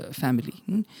person's family.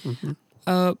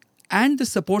 And the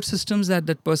support systems that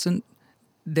that person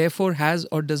therefore has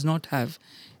or does not have,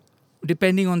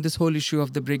 depending on this whole issue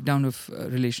of the breakdown of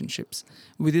relationships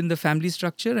within the family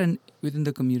structure and within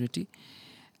the community.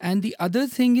 And the other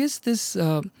thing is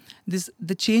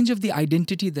the change of the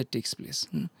identity that takes place.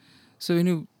 So when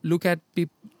you look at the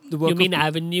work You mean of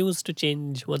avenues to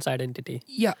change one's identity?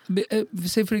 yeah,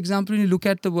 say for example, when you look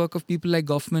at the work of people like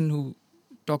Goffman, who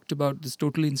talked about this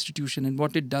total institution and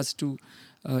what it does to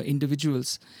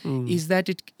individuals, is that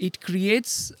it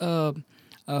creates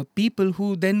people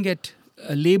who then get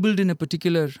labeled in a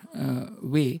particular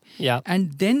way, Yeah.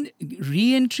 and then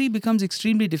re-entry becomes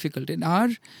extremely difficult. In our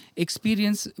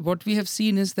experience, what we have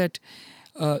seen is that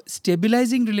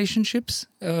stabilizing relationships,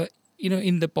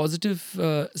 in the positive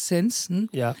sense,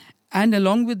 Yeah. and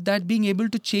along with that, being able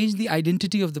to change the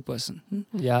identity of the person.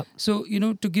 Yeah. So,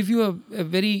 to give you a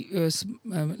very,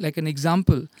 like an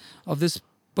example of this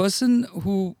person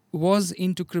who was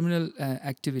into criminal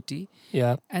activity,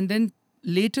 Yeah. and then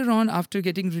later on, after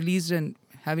getting released and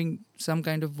having some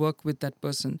kind of work with that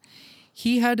person,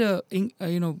 he had a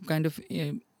kind of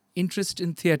interest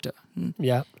in theatre.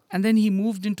 Yeah. And then he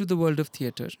moved into the world of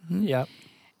theatre. Yeah.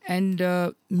 And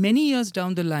many years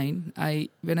down the line,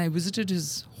 when I visited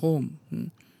his home,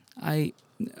 I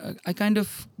kind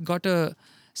of got a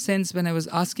sense when I was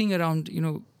asking around,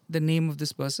 the name of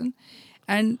this person,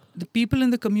 and the people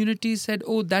in the community said,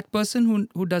 "Oh, that person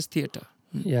who does theatre."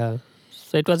 Yeah.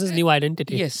 So it was his new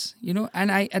identity. Yes,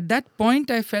 and at that point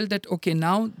I felt that, okay,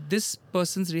 now this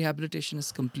person's rehabilitation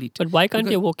is complete. But why can't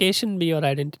Because your vocation be your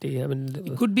identity? I mean,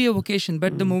 it could be a vocation,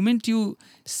 but the moment you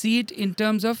see it in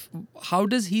terms of how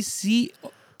does he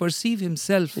perceive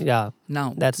himself yeah,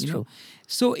 now, that's you know? true.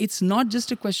 So it's not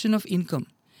just a question of income.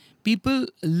 People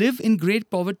live in great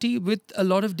poverty with a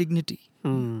lot of dignity.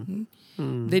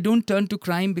 They don't turn to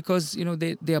crime because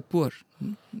they are poor.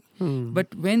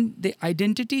 But when the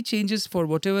identity changes for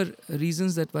whatever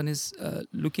reasons that one is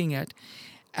looking at,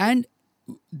 and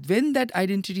when that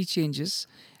identity changes,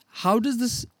 how does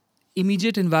this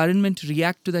immediate environment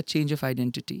react to that change of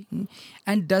identity?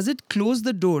 And does it close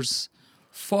the doors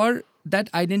for that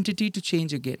identity to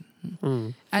change again?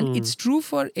 And it's true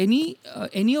for any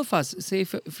of us. Say,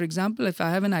 for example, if I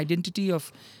have an identity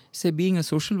of, say, being a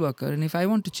social worker, and if I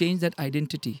want to change that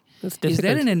identity, It's is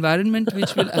there difficult. an environment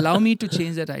which will allow me to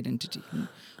change that identity?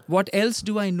 What else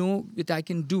do I know that I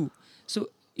can do? So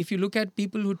if you look at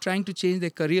people who are trying to change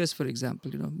their careers, for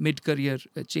example, mid-career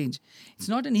change, it's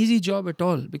not an easy job at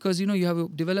all, because, you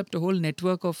have developed a whole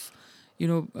network of,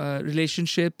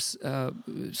 relationships,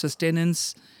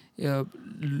 sustenance,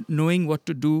 knowing what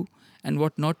to do and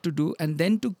what not to do, and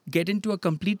then to get into a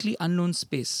completely unknown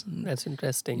space. That's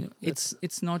interesting.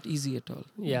 It's not easy at all.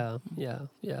 Yeah.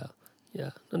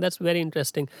 And that's very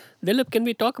interesting. Dilip, can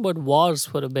we talk about wars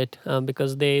for a bit?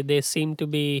 Because they seem to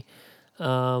be,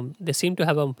 they seem to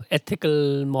have an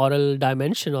ethical, moral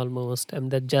dimension almost,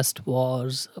 and they're just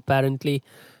wars. Apparently,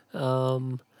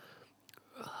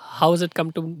 how has it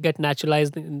come to get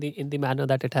naturalized in the manner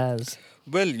that it has?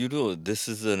 Well, this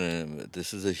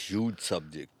is a huge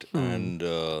subject, and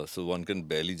so one can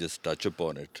barely just touch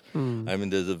upon it. I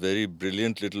mean, there's a very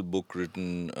brilliant little book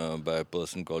written by a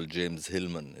person called James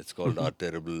Hillman. It's called Our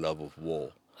Terrible Love of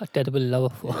War. A terrible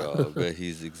love of war. Where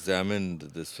he's examined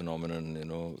this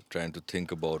phenomenon, trying to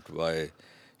think about why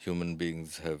human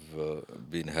beings have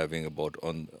been having about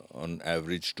on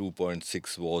average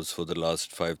 2.6 wars for the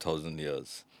last 5,000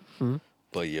 years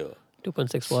per year.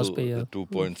 2.6 wars per year.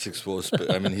 2.6 wars per,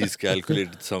 I mean, he's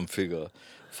calculated some figure.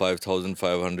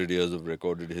 5,500 years of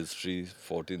recorded history,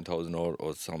 14,000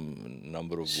 or some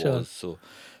number of Sure. wars.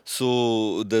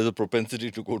 So there's a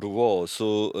propensity to go to war.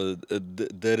 So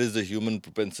there is a human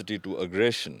propensity to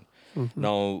aggression.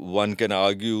 Now, one can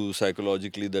argue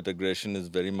psychologically that aggression is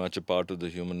very much a part of the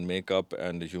human makeup,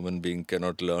 and a human being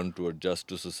cannot learn to adjust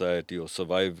to society or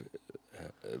survive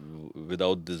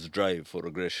without this drive for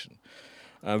aggression.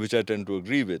 Which I tend to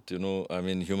agree with. I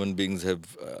mean, human beings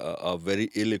are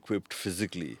very ill-equipped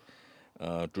physically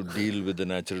to deal with the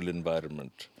natural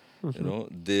environment.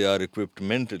 They are equipped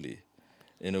mentally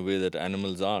in a way that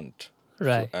animals aren't.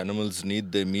 Right. So animals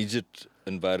need the immediate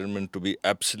environment to be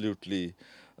absolutely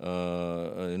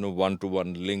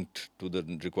one-to-one linked to the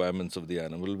requirements of the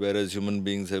animal, whereas human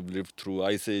beings have lived through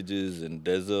ice ages and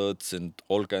deserts and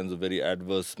all kinds of very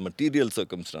adverse material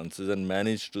circumstances and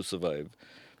managed to survive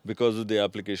because of the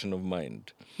application of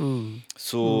mind. Hmm.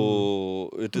 So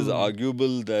it is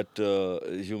arguable that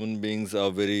human beings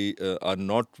are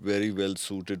not very well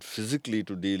suited physically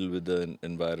to deal with the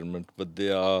environment, but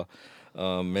they are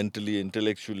mentally,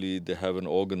 intellectually, they have an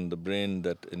organ, the brain,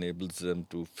 that enables them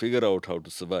to figure out how to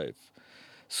survive.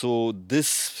 So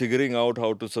this figuring out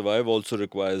how to survive also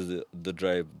requires the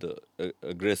drive, the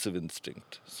aggressive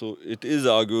instinct. So it is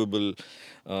arguable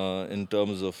in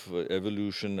terms of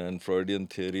evolution and Freudian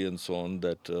theory and so on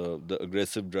that the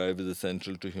aggressive drive is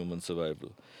essential to human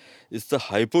survival. It's the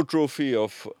hypertrophy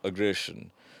of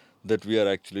aggression that we are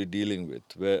actually dealing with,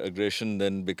 where aggression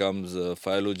then becomes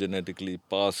phylogenetically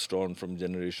passed on from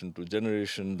generation to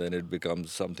generation, then it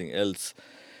becomes something else.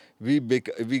 We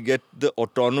get the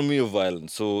autonomy of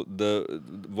violence. So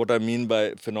what I mean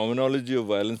by phenomenology of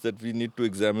violence, that we need to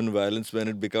examine violence when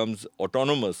it becomes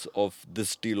autonomous of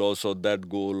this telos or that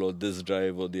goal or this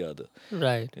drive or the other.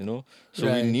 Right. So we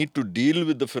Right. need to deal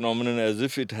with the phenomenon as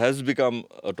if it has become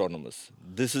autonomous.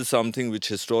 This is something which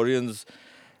historians,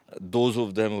 those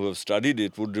of them who have studied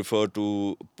it, would refer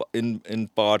to in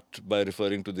part by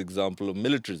referring to the example of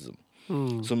militarism.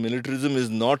 So militarism is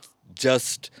not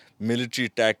just military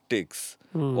tactics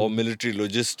or military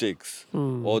logistics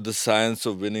or the science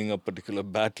of winning a particular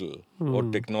battle or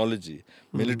technology.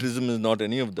 Militarism is not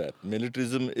any of that.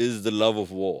 Militarism is the love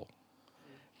of war.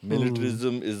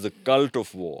 Militarism is the cult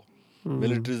of war.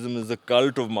 Militarism is the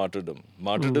cult of martyrdom.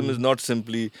 Martyrdom is not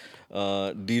simply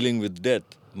dealing with death.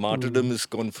 Martyrdom is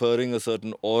conferring a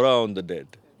certain aura on the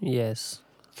dead Yes.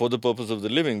 for the purpose of the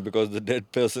living, because the dead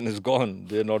person is gone.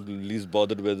 They're not least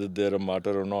bothered whether they're a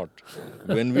martyr or not.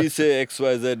 When we say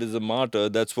XYZ is a martyr,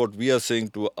 that's what we are saying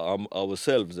to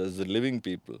ourselves as the living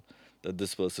people, that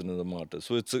this person is a martyr.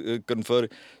 So it's a confer.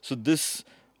 So this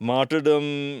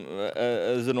martyrdom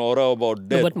as an aura about No,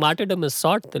 death. but martyrdom is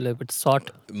sought, Dilip. It's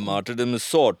sought. Martyrdom is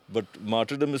sought, but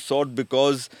martyrdom is sought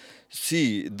because,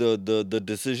 see, the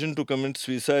decision to commit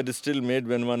suicide is still made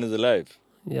when one is alive.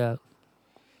 Yeah.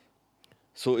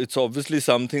 So it's obviously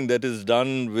something that is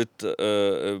done with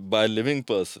by a living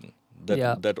person.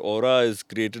 Yeah. That aura is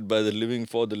created by the living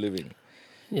for the living.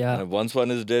 Yeah. Once one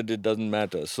is dead, it doesn't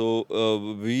matter. So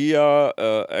we are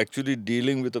actually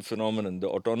dealing with a phenomenon, the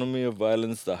autonomy of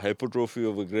violence, the hypertrophy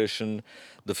of aggression,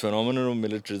 the phenomenon of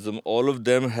militarism. All of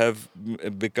them have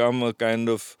become a kind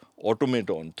of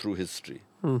automaton through history.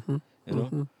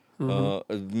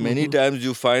 Many times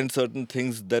you find certain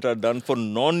things that are done for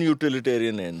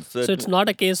non-utilitarian ends. So it's not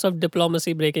a case of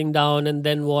diplomacy breaking down and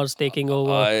then wars taking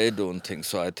over. I don't think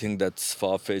so. I think that's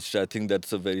far-fetched. I think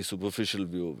that's a very superficial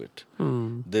view of it.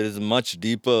 There is much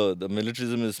deeper, the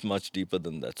militarism is much deeper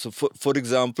than that. So for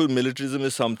example, militarism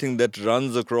is something that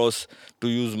runs across, to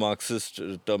use Marxist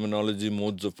terminology,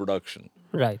 modes of production.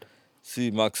 Right.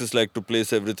 See, Marxists like to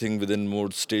place everything within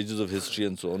more stages of history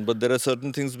and so on, but there are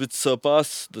certain things which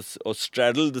surpass this or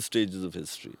straddle the stages of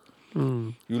history.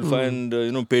 You'll find,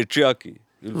 patriarchy.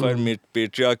 You'll find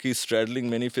patriarchy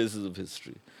straddling many phases of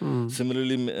history.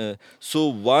 Similarly, so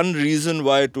one reason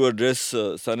why, to address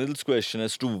Sanil's question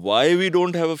as to why we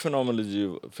don't have a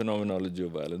phenomenology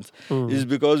of violence, is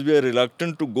because we are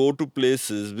reluctant to go to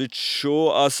places which show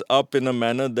us up in a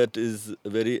manner that is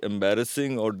very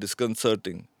embarrassing or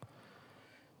disconcerting.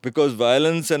 Because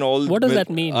violence and all... What does that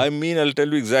mean? I mean, I'll tell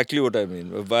you exactly what I mean.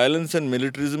 Violence and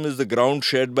militarism is the ground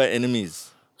shared by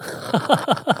enemies.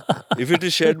 If it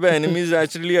is shared by enemies,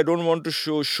 actually, I don't want to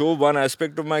show one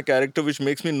aspect of my character which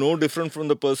makes me no different from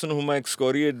the person whom I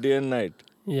excoriate day and night.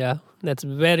 Yeah. That's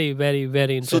very, very,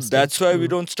 very So interesting. that's why we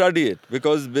don't study it,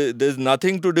 because there's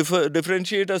nothing to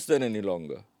differentiate us then any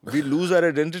longer. We lose our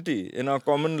identity in our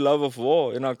common love of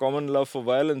war, in our common love for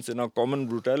violence, in our common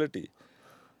brutality.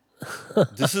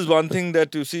 This is one thing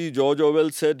that, you see, George Orwell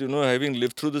said, having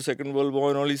lived through the Second World War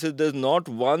and all, he said there's not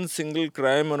one single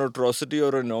crime, an atrocity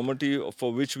or enormity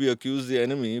for which we accuse the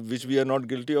enemy, which we are not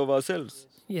guilty of ourselves.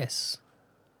 Yes.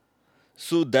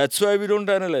 So that's why we don't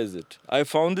analyze it. I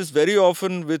found this very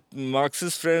often with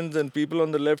Marxist friends and people on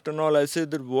the left and all. I say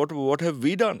that what have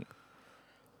we done?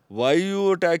 Why are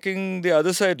you attacking the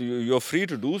other side? You're free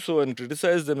to do so and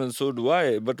criticize them, and so do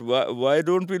I. But why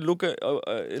don't we look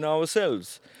in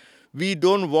ourselves? We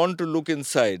don't want to look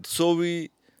inside, so we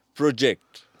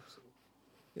project.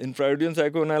 In Freudian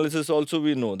psychoanalysis also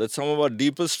we know that some of our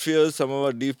deepest fears, some of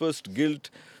our deepest guilt,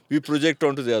 we project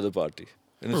onto the other party.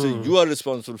 And we say, you are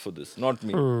responsible for this, not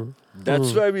me.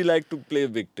 That's why we like to play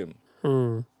victim.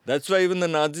 Hmm. That's why even the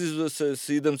Nazis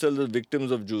see themselves as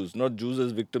victims of Jews, not Jews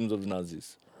as victims of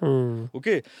Nazis. Hmm.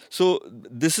 Okay, so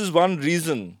this is one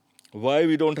reason why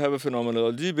we don't have a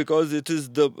phenomenology, because it is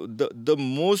the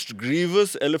most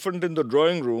grievous elephant in the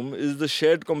drawing room is the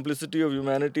shared complicity of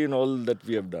humanity in all that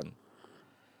we have done.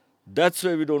 That's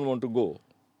where we don't want to go.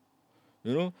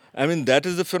 You know, I mean, that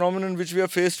is the phenomenon which we are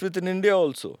faced with in India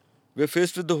also. We are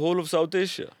faced with the whole of South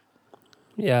Asia.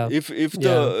 Yeah. If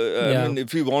Yeah. I Yeah. mean,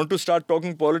 if we want to start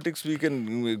talking politics, we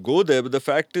can go there. But the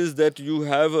fact is that you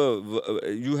have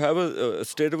a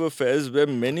state of affairs where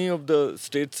many of the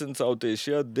states in South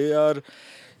Asia, they are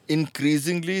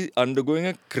increasingly undergoing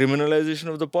a criminalization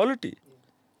of the polity,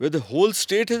 where the whole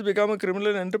state has become a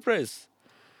criminal enterprise.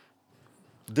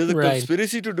 There's a Right.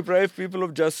 conspiracy to deprive people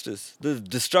of justice. There's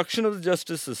destruction of the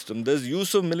justice system. There's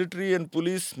use of military and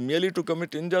police merely to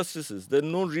commit injustices. There's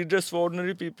no redress for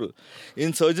ordinary people.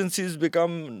 Insurgencies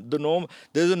become the norm.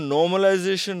 There's a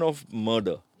normalization of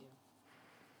murder.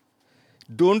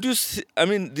 Don't you see? I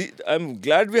mean, I'm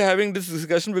glad we're having this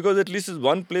discussion, because at least it's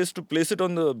one place to place it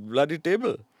on the bloody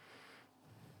table.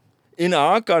 In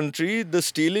our country, the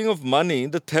stealing of money,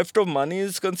 the theft of money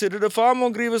is considered a far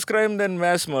more grievous crime than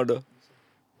mass murder.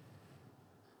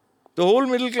 The whole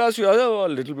middle class, you have a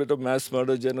little bit of mass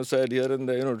murder, genocide here and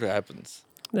there, it happens.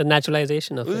 The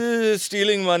naturalization of it.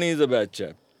 Stealing money is a bad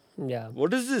chap. Yeah.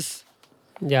 What is this?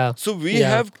 Yeah. So we Yeah.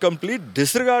 have complete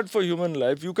disregard for human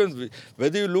life. You can,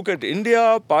 whether you look at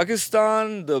India,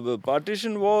 Pakistan, the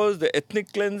partition wars, the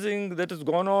ethnic cleansing that has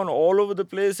gone on all over the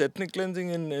place, ethnic cleansing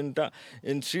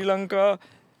in Sri Lanka,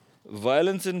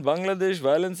 violence in Bangladesh,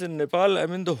 violence in Nepal. I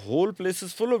mean, the whole place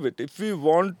is full of it. If we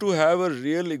want to have a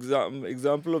real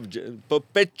example of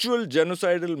perpetual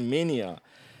genocidal mania,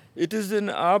 it is in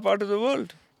our part of the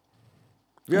world.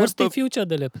 What's the future,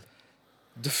 Dilip?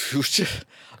 The future,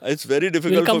 it's very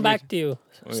difficult. We'll come for me. back to you.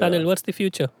 Oh, Sanil, yeah. what's the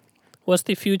future? What's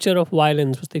the future of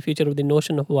violence? What's the future of the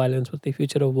notion of violence? What's the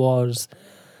future of wars?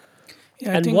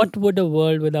 Yeah, And what would a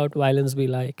world without violence be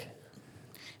like?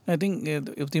 I think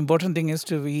the important thing is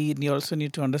we also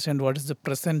need to understand what is the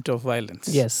present of violence.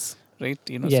 Yes. Right?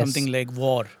 Yes. Something like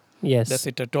war. Yes. Does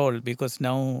it at all? Because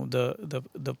now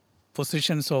the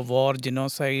positions of war,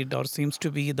 genocide, or seems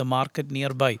to be the market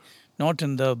nearby, not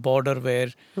in the border where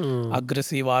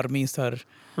aggressive armies are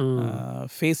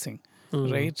facing.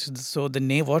 Right? So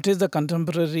what is the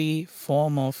contemporary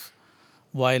form of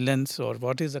violence, or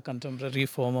what is the contemporary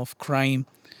form of crime?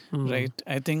 Right?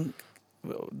 I think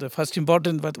the first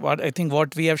important, but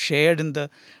what we have shared in the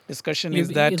discussion is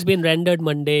that it's been rendered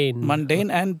mundane.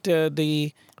 And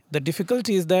the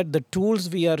difficulty is that the tools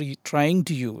we are trying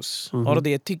to use, or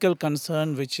the ethical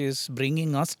concern which is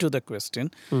bringing us to the question,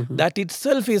 that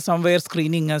itself is somewhere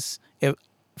screening us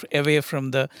away from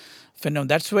the phenomenon.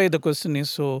 That's why the question is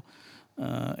so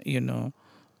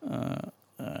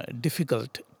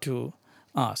difficult to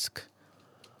ask.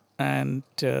 And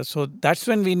so that's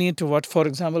when we need to, for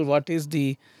example, what is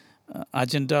the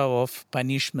agenda of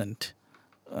punishment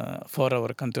for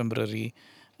our contemporary,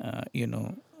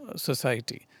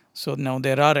 society. So now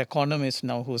there are economists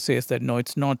now who says that no,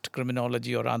 it's not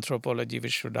criminology or anthropology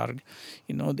which should argue.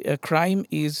 A crime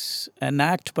is an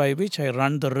act by which I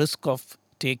run the risk of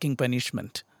taking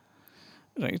punishment.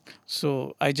 Right.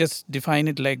 So I just define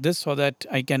it like this so that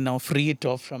I can now free it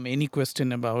off from any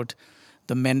question about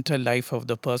the mental life of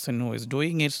the person who is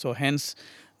doing it. So hence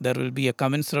there will be a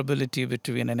commensurability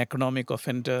between an economic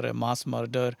offender, a mass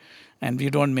murderer, and we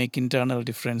don't make internal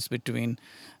difference between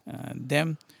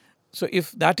them. So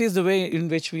if that is the way in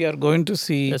which we are going to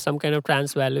see there's some kind of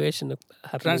transvaluation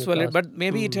happening. But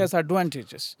maybe it has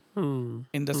advantages in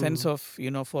the sense of,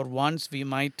 for once we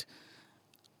might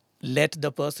let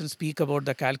the person speak about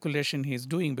the calculation he is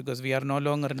doing, because we are no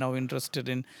longer now interested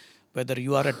in whether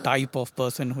you are a type of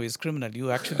person who is criminal.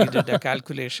 You actually did a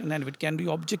calculation and it can be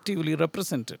objectively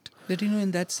represented. But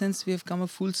in that sense, we have come a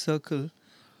full circle,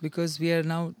 because we are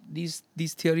now, these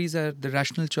theories are the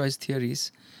rational choice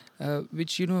theories,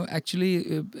 which,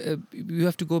 actually you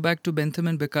have to go back to Bentham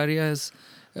and Beccaria's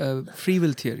free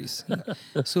will theories.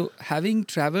 So having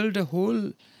traveled a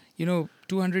whole,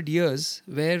 200 years,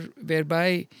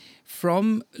 whereby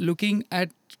from looking at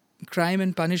crime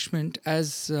and punishment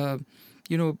as,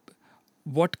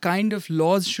 what kind of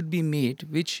laws should be made,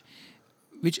 which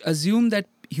assume that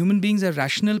human beings are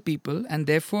rational people, and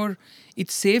therefore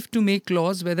it's safe to make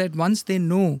laws where that once they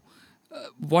know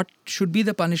what should be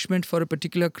the punishment for a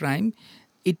particular crime,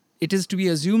 it is to be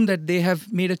assumed that they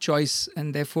have made a choice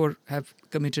and therefore have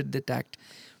committed that act.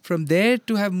 from there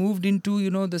to have moved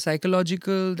into, the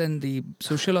psychological and the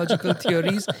sociological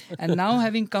theories, and now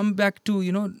having come back to,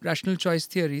 rational choice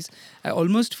theories, I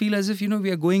almost feel as if, we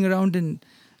are going around in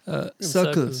circles,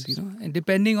 circles. and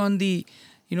depending on the,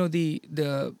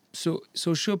 the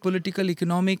socio-political,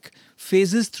 economic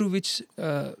phases through which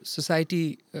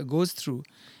society goes through.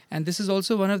 And this is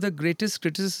also one of the greatest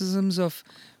criticisms of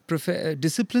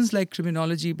disciplines like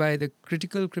criminology by the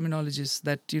critical criminologists,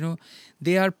 that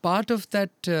they are part of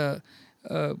that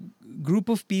group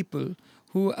of people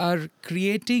who are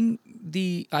creating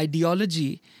the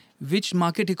ideology which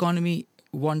market economy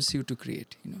wants you to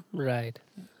create. Right.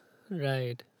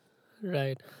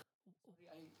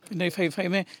 If I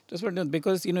may just want to,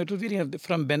 because it will be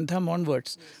from Bentham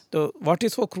onwards. What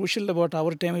is so crucial about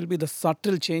our time will be the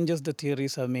subtle changes the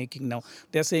theories are making now.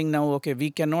 They are saying now, okay,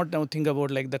 we cannot now think about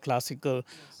like the classical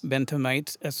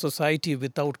Benthamites, a society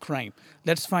without crime.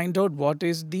 Let's find out what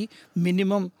is the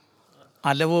minimum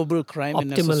allowable crime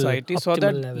in a society, so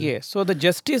that level. so the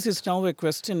justice is now a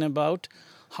question about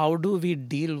how do we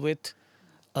deal with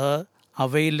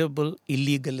available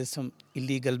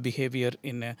illegal behavior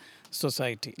in a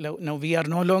society. Now we are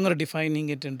no longer defining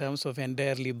it in terms of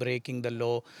entirely breaking the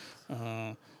law,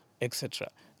 etc.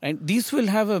 And this will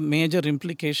have a major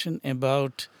implication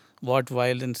about what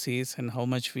violence is and how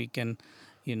much we can,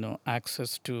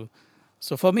 access to.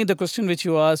 So for me, the question which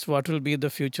you asked, what will be the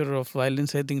future of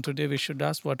violence? I think today we should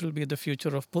ask, what will be the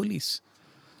future of police?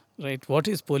 Right? What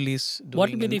is police doing? What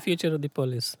will be the future of the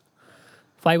police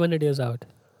 500 years out?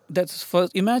 That's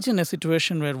first. Imagine a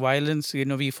situation where violence,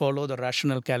 we follow the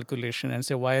rational calculation and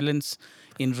say violence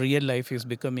in real life is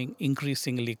becoming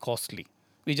increasingly costly.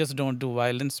 We just don't do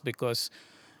violence because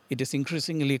it is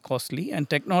increasingly costly, and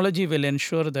technology will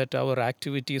ensure that our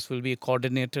activities will be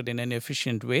coordinated in an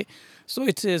efficient way. So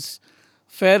it is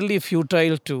fairly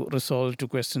futile to resolve to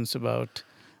questions about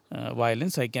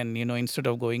violence. I can, instead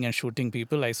of going and shooting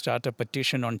people, I start a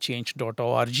petition on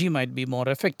change.org might be more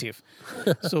effective.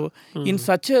 So in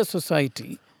such a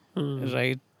society,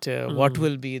 right, what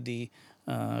will be the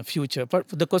future? But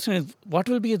the question is, what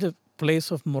will be the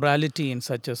place of morality in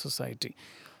such a society?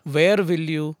 Where will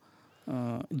you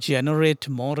generate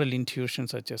moral intuition in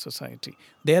such a society?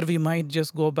 There we might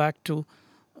just go back to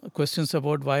questions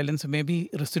about violence, maybe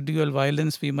residual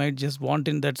violence we might just want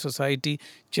in that society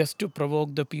just to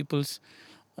provoke the people's,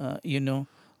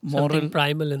 moral. Something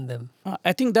primal in them.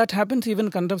 I think that happens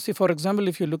even conversely. For example,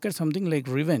 if you look at something like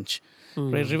revenge,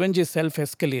 right? Revenge is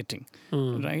self-escalating,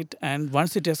 right? And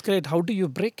once it escalates, how do you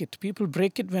break it? People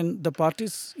break it when the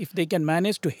parties, if they can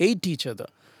manage to hate each other,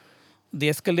 the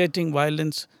escalating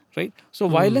violence, right? So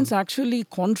violence actually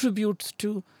contributes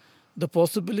to the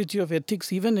possibility of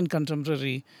ethics even in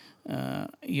contemporary,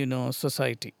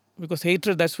 society. Because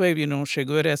hatred, that's why, Che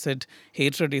Guevara said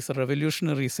hatred is a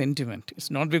revolutionary sentiment. It's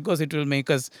not because it will make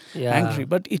us angry,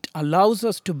 but it allows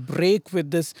us to break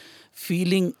with this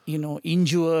feeling,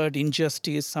 injured,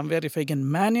 injustice, somewhere if I can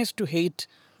manage to hate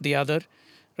the other,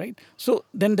 right? So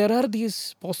then there are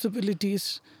these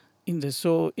possibilities in this.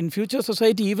 So in future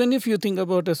society, even if you think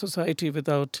about a society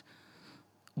without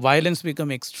violence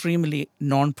become extremely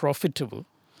non-profitable,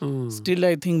 still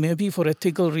I think maybe for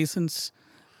ethical reasons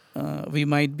we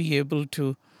might be able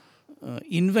to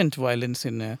invent violence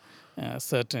in a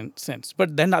certain sense.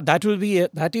 But then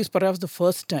that is perhaps the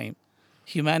first time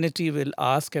humanity will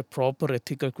ask a proper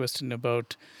ethical question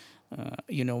about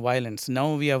violence.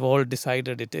 Now we have all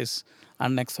decided it is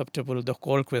unacceptable. The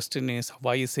whole question is,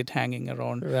 why is it hanging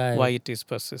around? Right. Why it is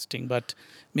persisting? But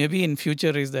maybe in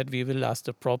future is that we will ask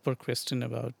the proper question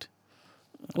about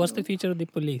what's the future of the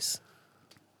police?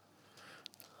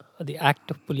 Or the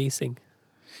act of policing?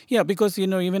 Yeah, because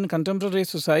even contemporary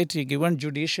society, given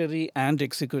judiciary and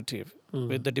executive,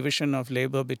 with the division of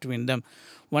labor between them,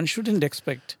 one shouldn't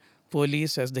expect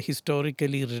police as the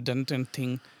historically redundant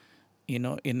thing, in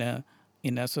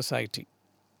a society,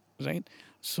 right?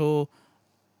 So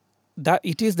that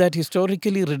it is that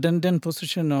historically redundant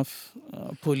position of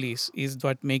police is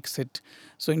what makes it.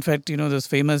 So in fact, this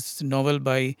famous novel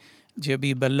by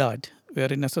J.B. Ballard, where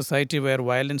in a society where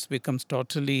violence becomes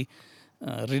totally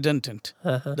redundant,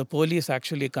 the police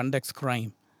actually conducts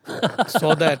crime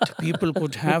so that people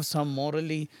could have some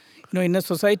morally, in a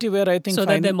society where I think so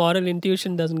that their moral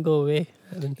intuition doesn't go away.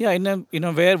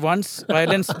 Where once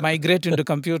violence migrate into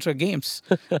computer games,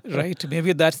 right?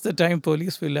 Maybe that's the time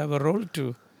police will have a role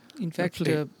to. In fact,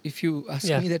 if you ask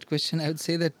me that question, I would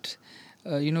say that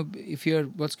if you're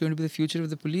what's going to be the future of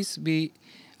the police, we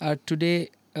are today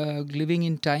living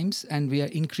in times, and we are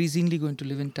increasingly going to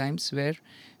live in times where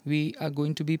we are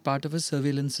going to be part of a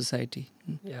surveillance society.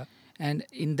 Yeah. And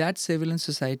in that surveillance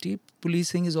society,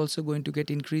 policing is also going to get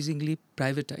increasingly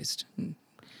privatized,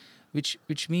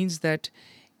 which means that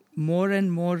more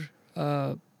and more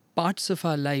parts of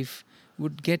our life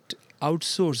would get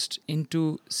outsourced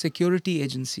into security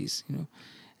agencies,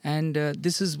 and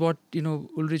this is what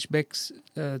Ulrich Beck's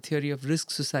theory of risk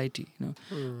society,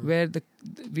 where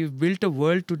we've built a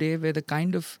world today where the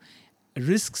kind of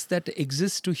risks that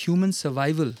exist to human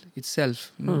survival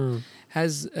itself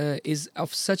is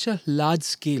of such a large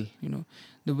scale.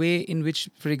 The way in which,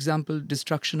 for example,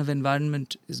 destruction of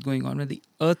environment is going on, where the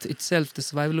earth itself, the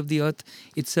survival of the earth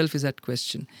itself is at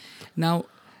question. Now,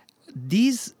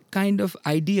 these kind of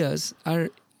ideas are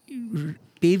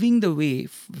paving the way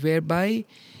whereby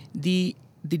the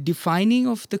defining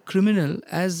of the criminal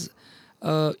as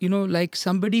like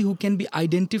somebody who can be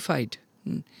identified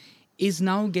is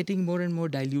now getting more and more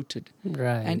diluted.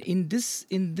 Right. And in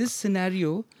this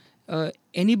scenario,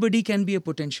 anybody can be a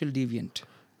potential deviant.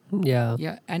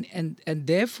 Yeah. And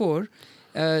therefore,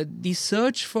 the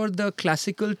search for the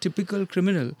classical, typical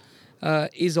criminal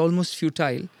is almost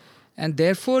futile. And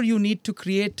therefore, you need to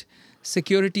create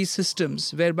security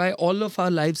systems whereby all of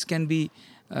our lives can be,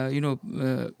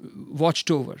 watched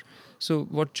over. So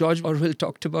what George Orwell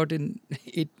talked about in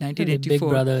 1984 Big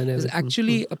Brother and is everything.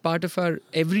 actually a part of our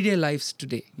everyday lives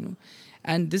today.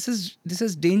 And this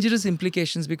has dangerous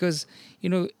implications because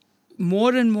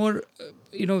more and more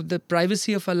the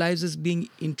privacy of our lives is being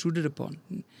intruded upon,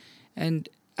 and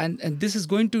this is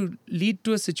going to lead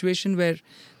to a situation where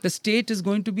the state is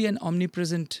going to be an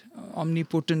omnipresent,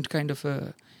 omnipotent kind of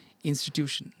a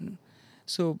institution.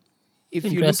 So if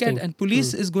you look at, Interesting. and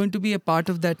police is going to be a part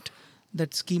of that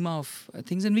schema of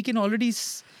things, and we can already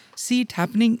see it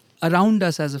happening around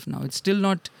us as of now. It's still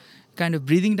not kind of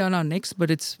breathing down our necks, but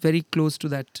it's very close to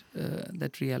that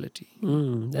reality.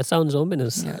 That sounds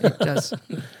ominous. Yeah, it does.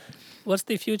 What's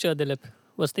the future, Dilip?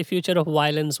 What's the future of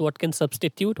violence? What can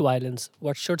substitute violence?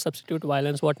 What should substitute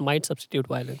violence? What might substitute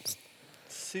violence?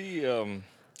 See,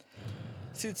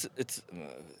 it's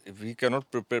we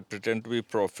cannot pretend to be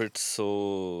prophets,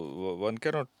 so one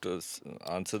cannot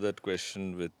answer that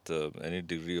question with any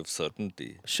degree of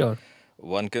certainty. Sure.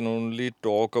 One can only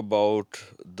talk about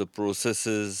the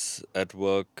processes at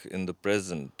work in the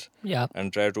present Yeah.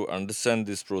 and try to understand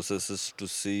these processes to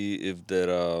see if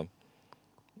there are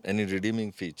any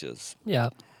redeeming features. Yeah.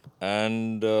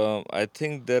 And I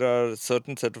think there are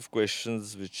certain set of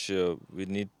questions which we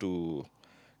need to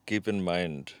keep in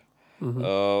mind.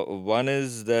 One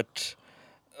is that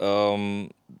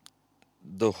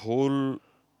the whole,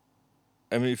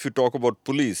 if you talk about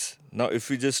police, now if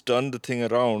we just turn the thing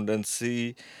around and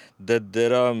see that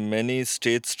there are many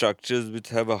state structures which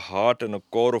have a heart and a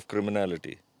core of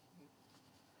criminality,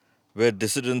 where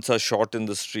dissidents are shot in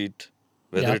the street,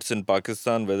 whether Yeah. it's in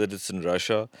Pakistan, whether it's in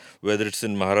Russia, whether it's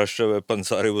in Maharashtra where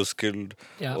Pansare was killed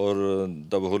Yeah. or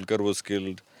Dabholkar was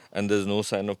killed and there's no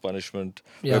sign of punishment,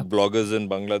 Yeah. where bloggers in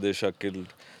Bangladesh are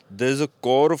killed. There's a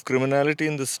core of criminality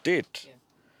in the state.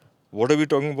 What are we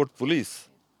talking about police?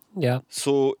 Yeah.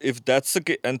 So if that's the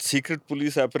case, and secret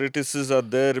police apparatuses are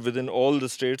there within all the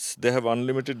states, they have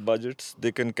unlimited budgets,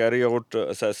 they can carry out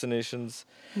assassinations,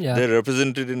 Yeah. they're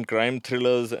represented in crime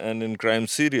thrillers and in crime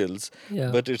serials,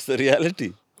 Yeah. but it's the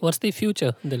reality. What's the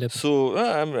future, Dilip? So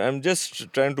I'm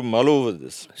just trying to mull over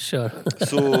this. Sure.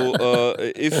 So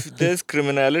if there's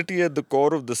criminality at the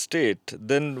core of the state,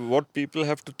 then what people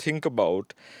have to think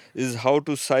about is how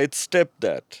to sidestep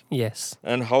that Yes.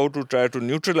 and how to try to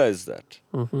neutralize that.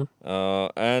 Mm-hmm.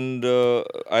 And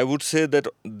I would say that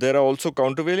there are also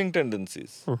countervailing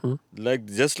tendencies.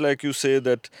 Just like you say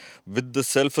that with the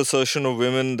self-assertion of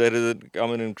women, there is a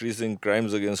common increasing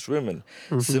crimes against women.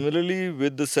 Similarly,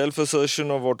 with the self-assertion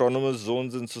of autonomous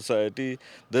zones in society,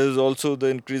 there is also the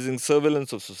increasing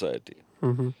surveillance of society.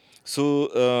 So,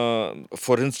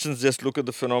 for instance, just look at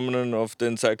the phenomenon of the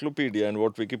encyclopedia and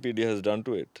what Wikipedia has done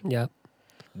to it. Yeah.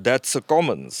 That's a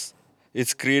commons.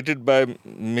 It's created by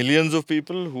millions of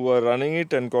people who are running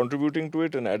it and contributing to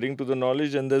it and adding to the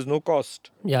knowledge, and there's no cost.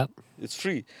 Yeah. It's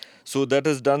free. So that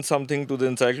has done something to the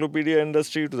encyclopedia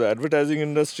industry, to the advertising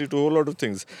industry, to a whole lot of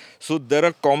things. So there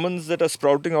are commons that are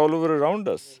sprouting all over around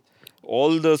us.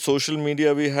 All the social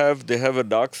media we have, they have a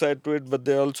dark side to it, but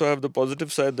they also have the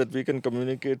positive side that we can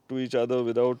communicate to each other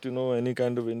without, any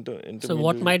kind of intermediary. So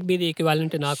what might be the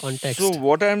equivalent in our context? So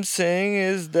what I'm saying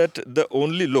is that the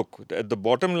only look at the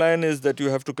bottom line is that you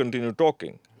have to continue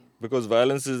talking, because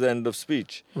violence is the end of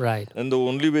speech. Right. And the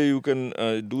only way you can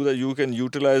do that, you can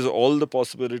utilize all the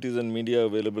possibilities and media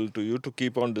available to you to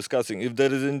keep on discussing. If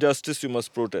there is injustice, you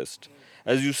must protest.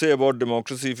 As you say about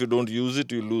democracy, if you don't use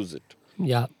it, you lose it.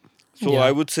 Yeah. So Yeah.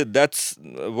 I would say that's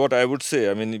what I would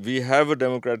say. I mean, we have a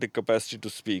democratic capacity to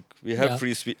speak. We have Yeah.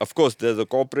 free speech. Of course, there's the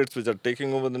corporates which are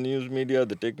taking over the news media,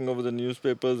 they're taking over the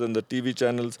newspapers and the TV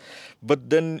channels. But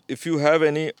then if you have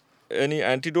any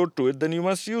antidote to it, then you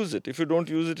must use it. If you don't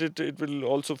use it, it will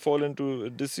also fall into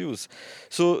disuse.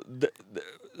 So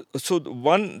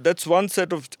that's one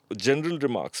set of general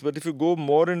remarks. But if you go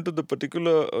more into the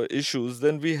particular issues,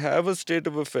 then we have a state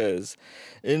of affairs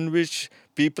in which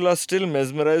people are still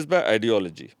mesmerized by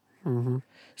ideology. Mm-hmm.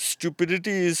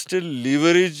 Stupidity is still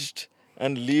leveraged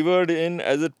and levered in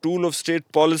as a tool of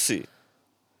state policy.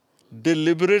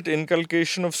 Deliberate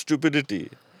inculcation of stupidity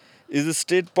is a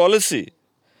state policy.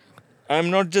 I'm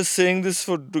not just saying this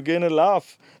to gain a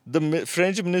laugh. The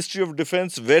French Ministry of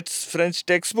Defense vets French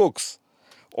textbooks.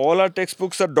 All our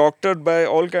textbooks are doctored by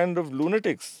all kind of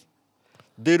lunatics.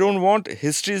 They don't want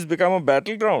history has become a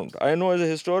battleground. I know as a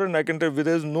historian, I can tell you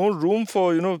there's no room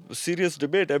for serious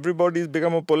debate. Everybody's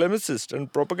become a polemicist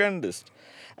and propagandist,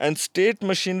 and state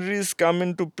machineries come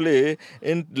into play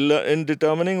in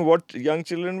determining what young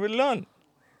children will learn.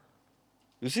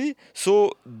 You see,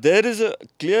 so there is a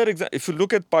clear example. If you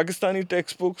look at Pakistani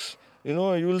textbooks, you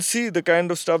will see the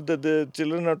kind of stuff that the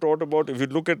children are taught about. If you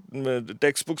look at the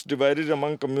textbooks divided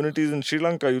among communities in Sri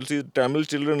Lanka, you'll see Tamil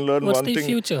children learn What's one the thing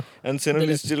future? and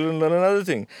Sinhalese Dilip? children learn another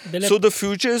thing. Dilip? So the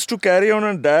future is to carry on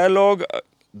a dialogue.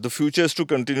 The future is to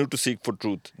continue to seek for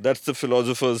truth. That's the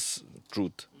philosopher's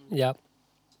truth. Yeah.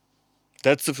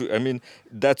 That's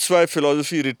why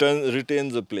philosophy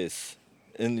retains a place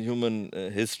in human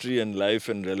history and life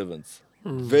and relevance.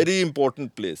 Very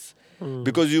important place.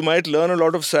 Because you might learn a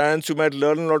lot of science, you might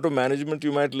learn a lot of management,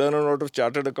 you might learn a lot of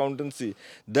chartered accountancy.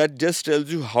 That just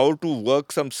tells you how to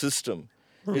work some system.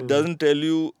 It doesn't tell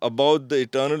you about the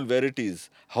eternal verities.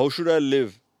 How should I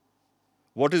live?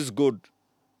 What is good?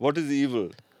 What is evil?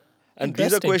 And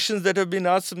these are Interesting. questions that have been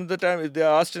asked some of the time. They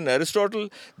are asked in Aristotle,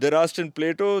 they're asked in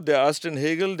Plato, they're asked in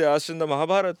Hegel, they're asked in the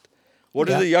Mahabharata. What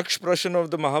is the Yaksh Prashan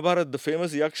of the Mahabharata, the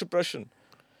famous Yaksh Prashan?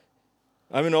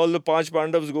 I mean, all the Panch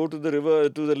Pandavas go to the river,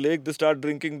 to the lake, they start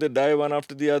drinking, they die one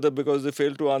after the other because they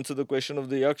fail to answer the question of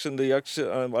the Yaksh, and the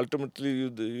Yaksh ultimately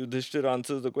Yudhishthira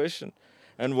answers the question.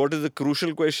 And what is the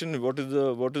crucial question? What is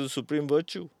the supreme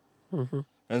virtue?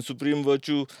 And supreme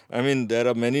virtue, I mean, there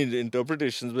are many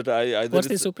interpretations, but What's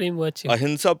the supreme virtue?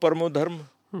 Ahimsa Paramo Dharma.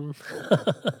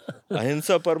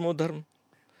 Ahimsa Paramo Dharma.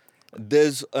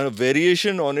 There's a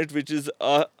variation on it which is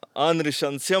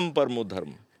Anrishansyam Paramo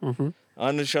Dharma.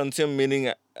 Anrishansyam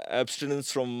meaning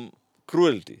abstinence from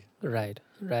cruelty. Right.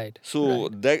 So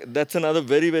that's another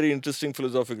very, very interesting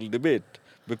philosophical debate,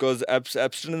 because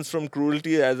abstinence from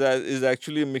cruelty is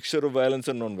actually a mixture of violence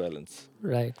and non-violence.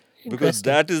 Right. Because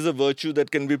Interesting. that is a virtue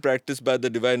that can be practiced by the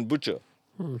divine butcher.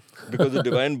 Because the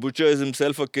divine butcher is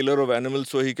himself a killer of animals,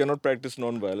 so he cannot practice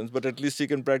non-violence, but at least he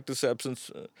can practice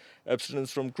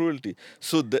abstinence from cruelty.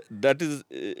 So that is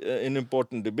an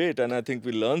important debate, and I think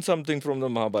we learn something from the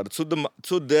Mahabharata.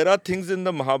 So there are things in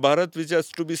the Mahabharata which has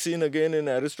to be seen again in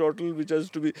Aristotle, which has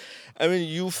to be... I mean,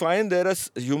 you find there are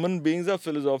human beings are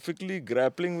philosophically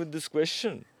grappling with this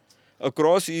question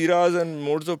across eras and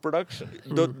modes of production.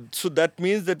 So that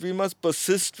means that we must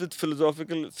persist with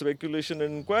philosophical speculation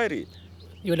and inquiry.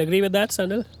 You will agree with that,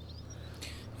 Sanil?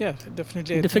 Yeah,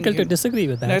 definitely. Difficult to disagree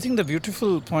with that. And I think the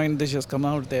beautiful point that has come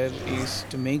out there is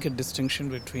to make a distinction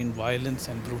between violence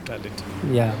and brutality.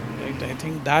 Yeah. Right? I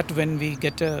think that when we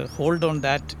get a hold on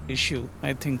that issue,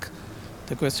 I think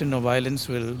the question of violence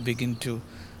will begin to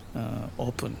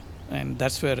open. And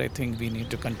that's where I think we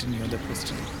need to continue the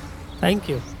questioning. Thank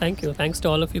you. Thanks to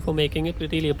all of you for making it. We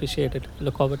really appreciate it.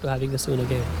 Look forward to having you soon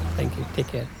again. Thank you. Take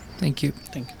care. Thank you.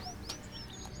 Thank you.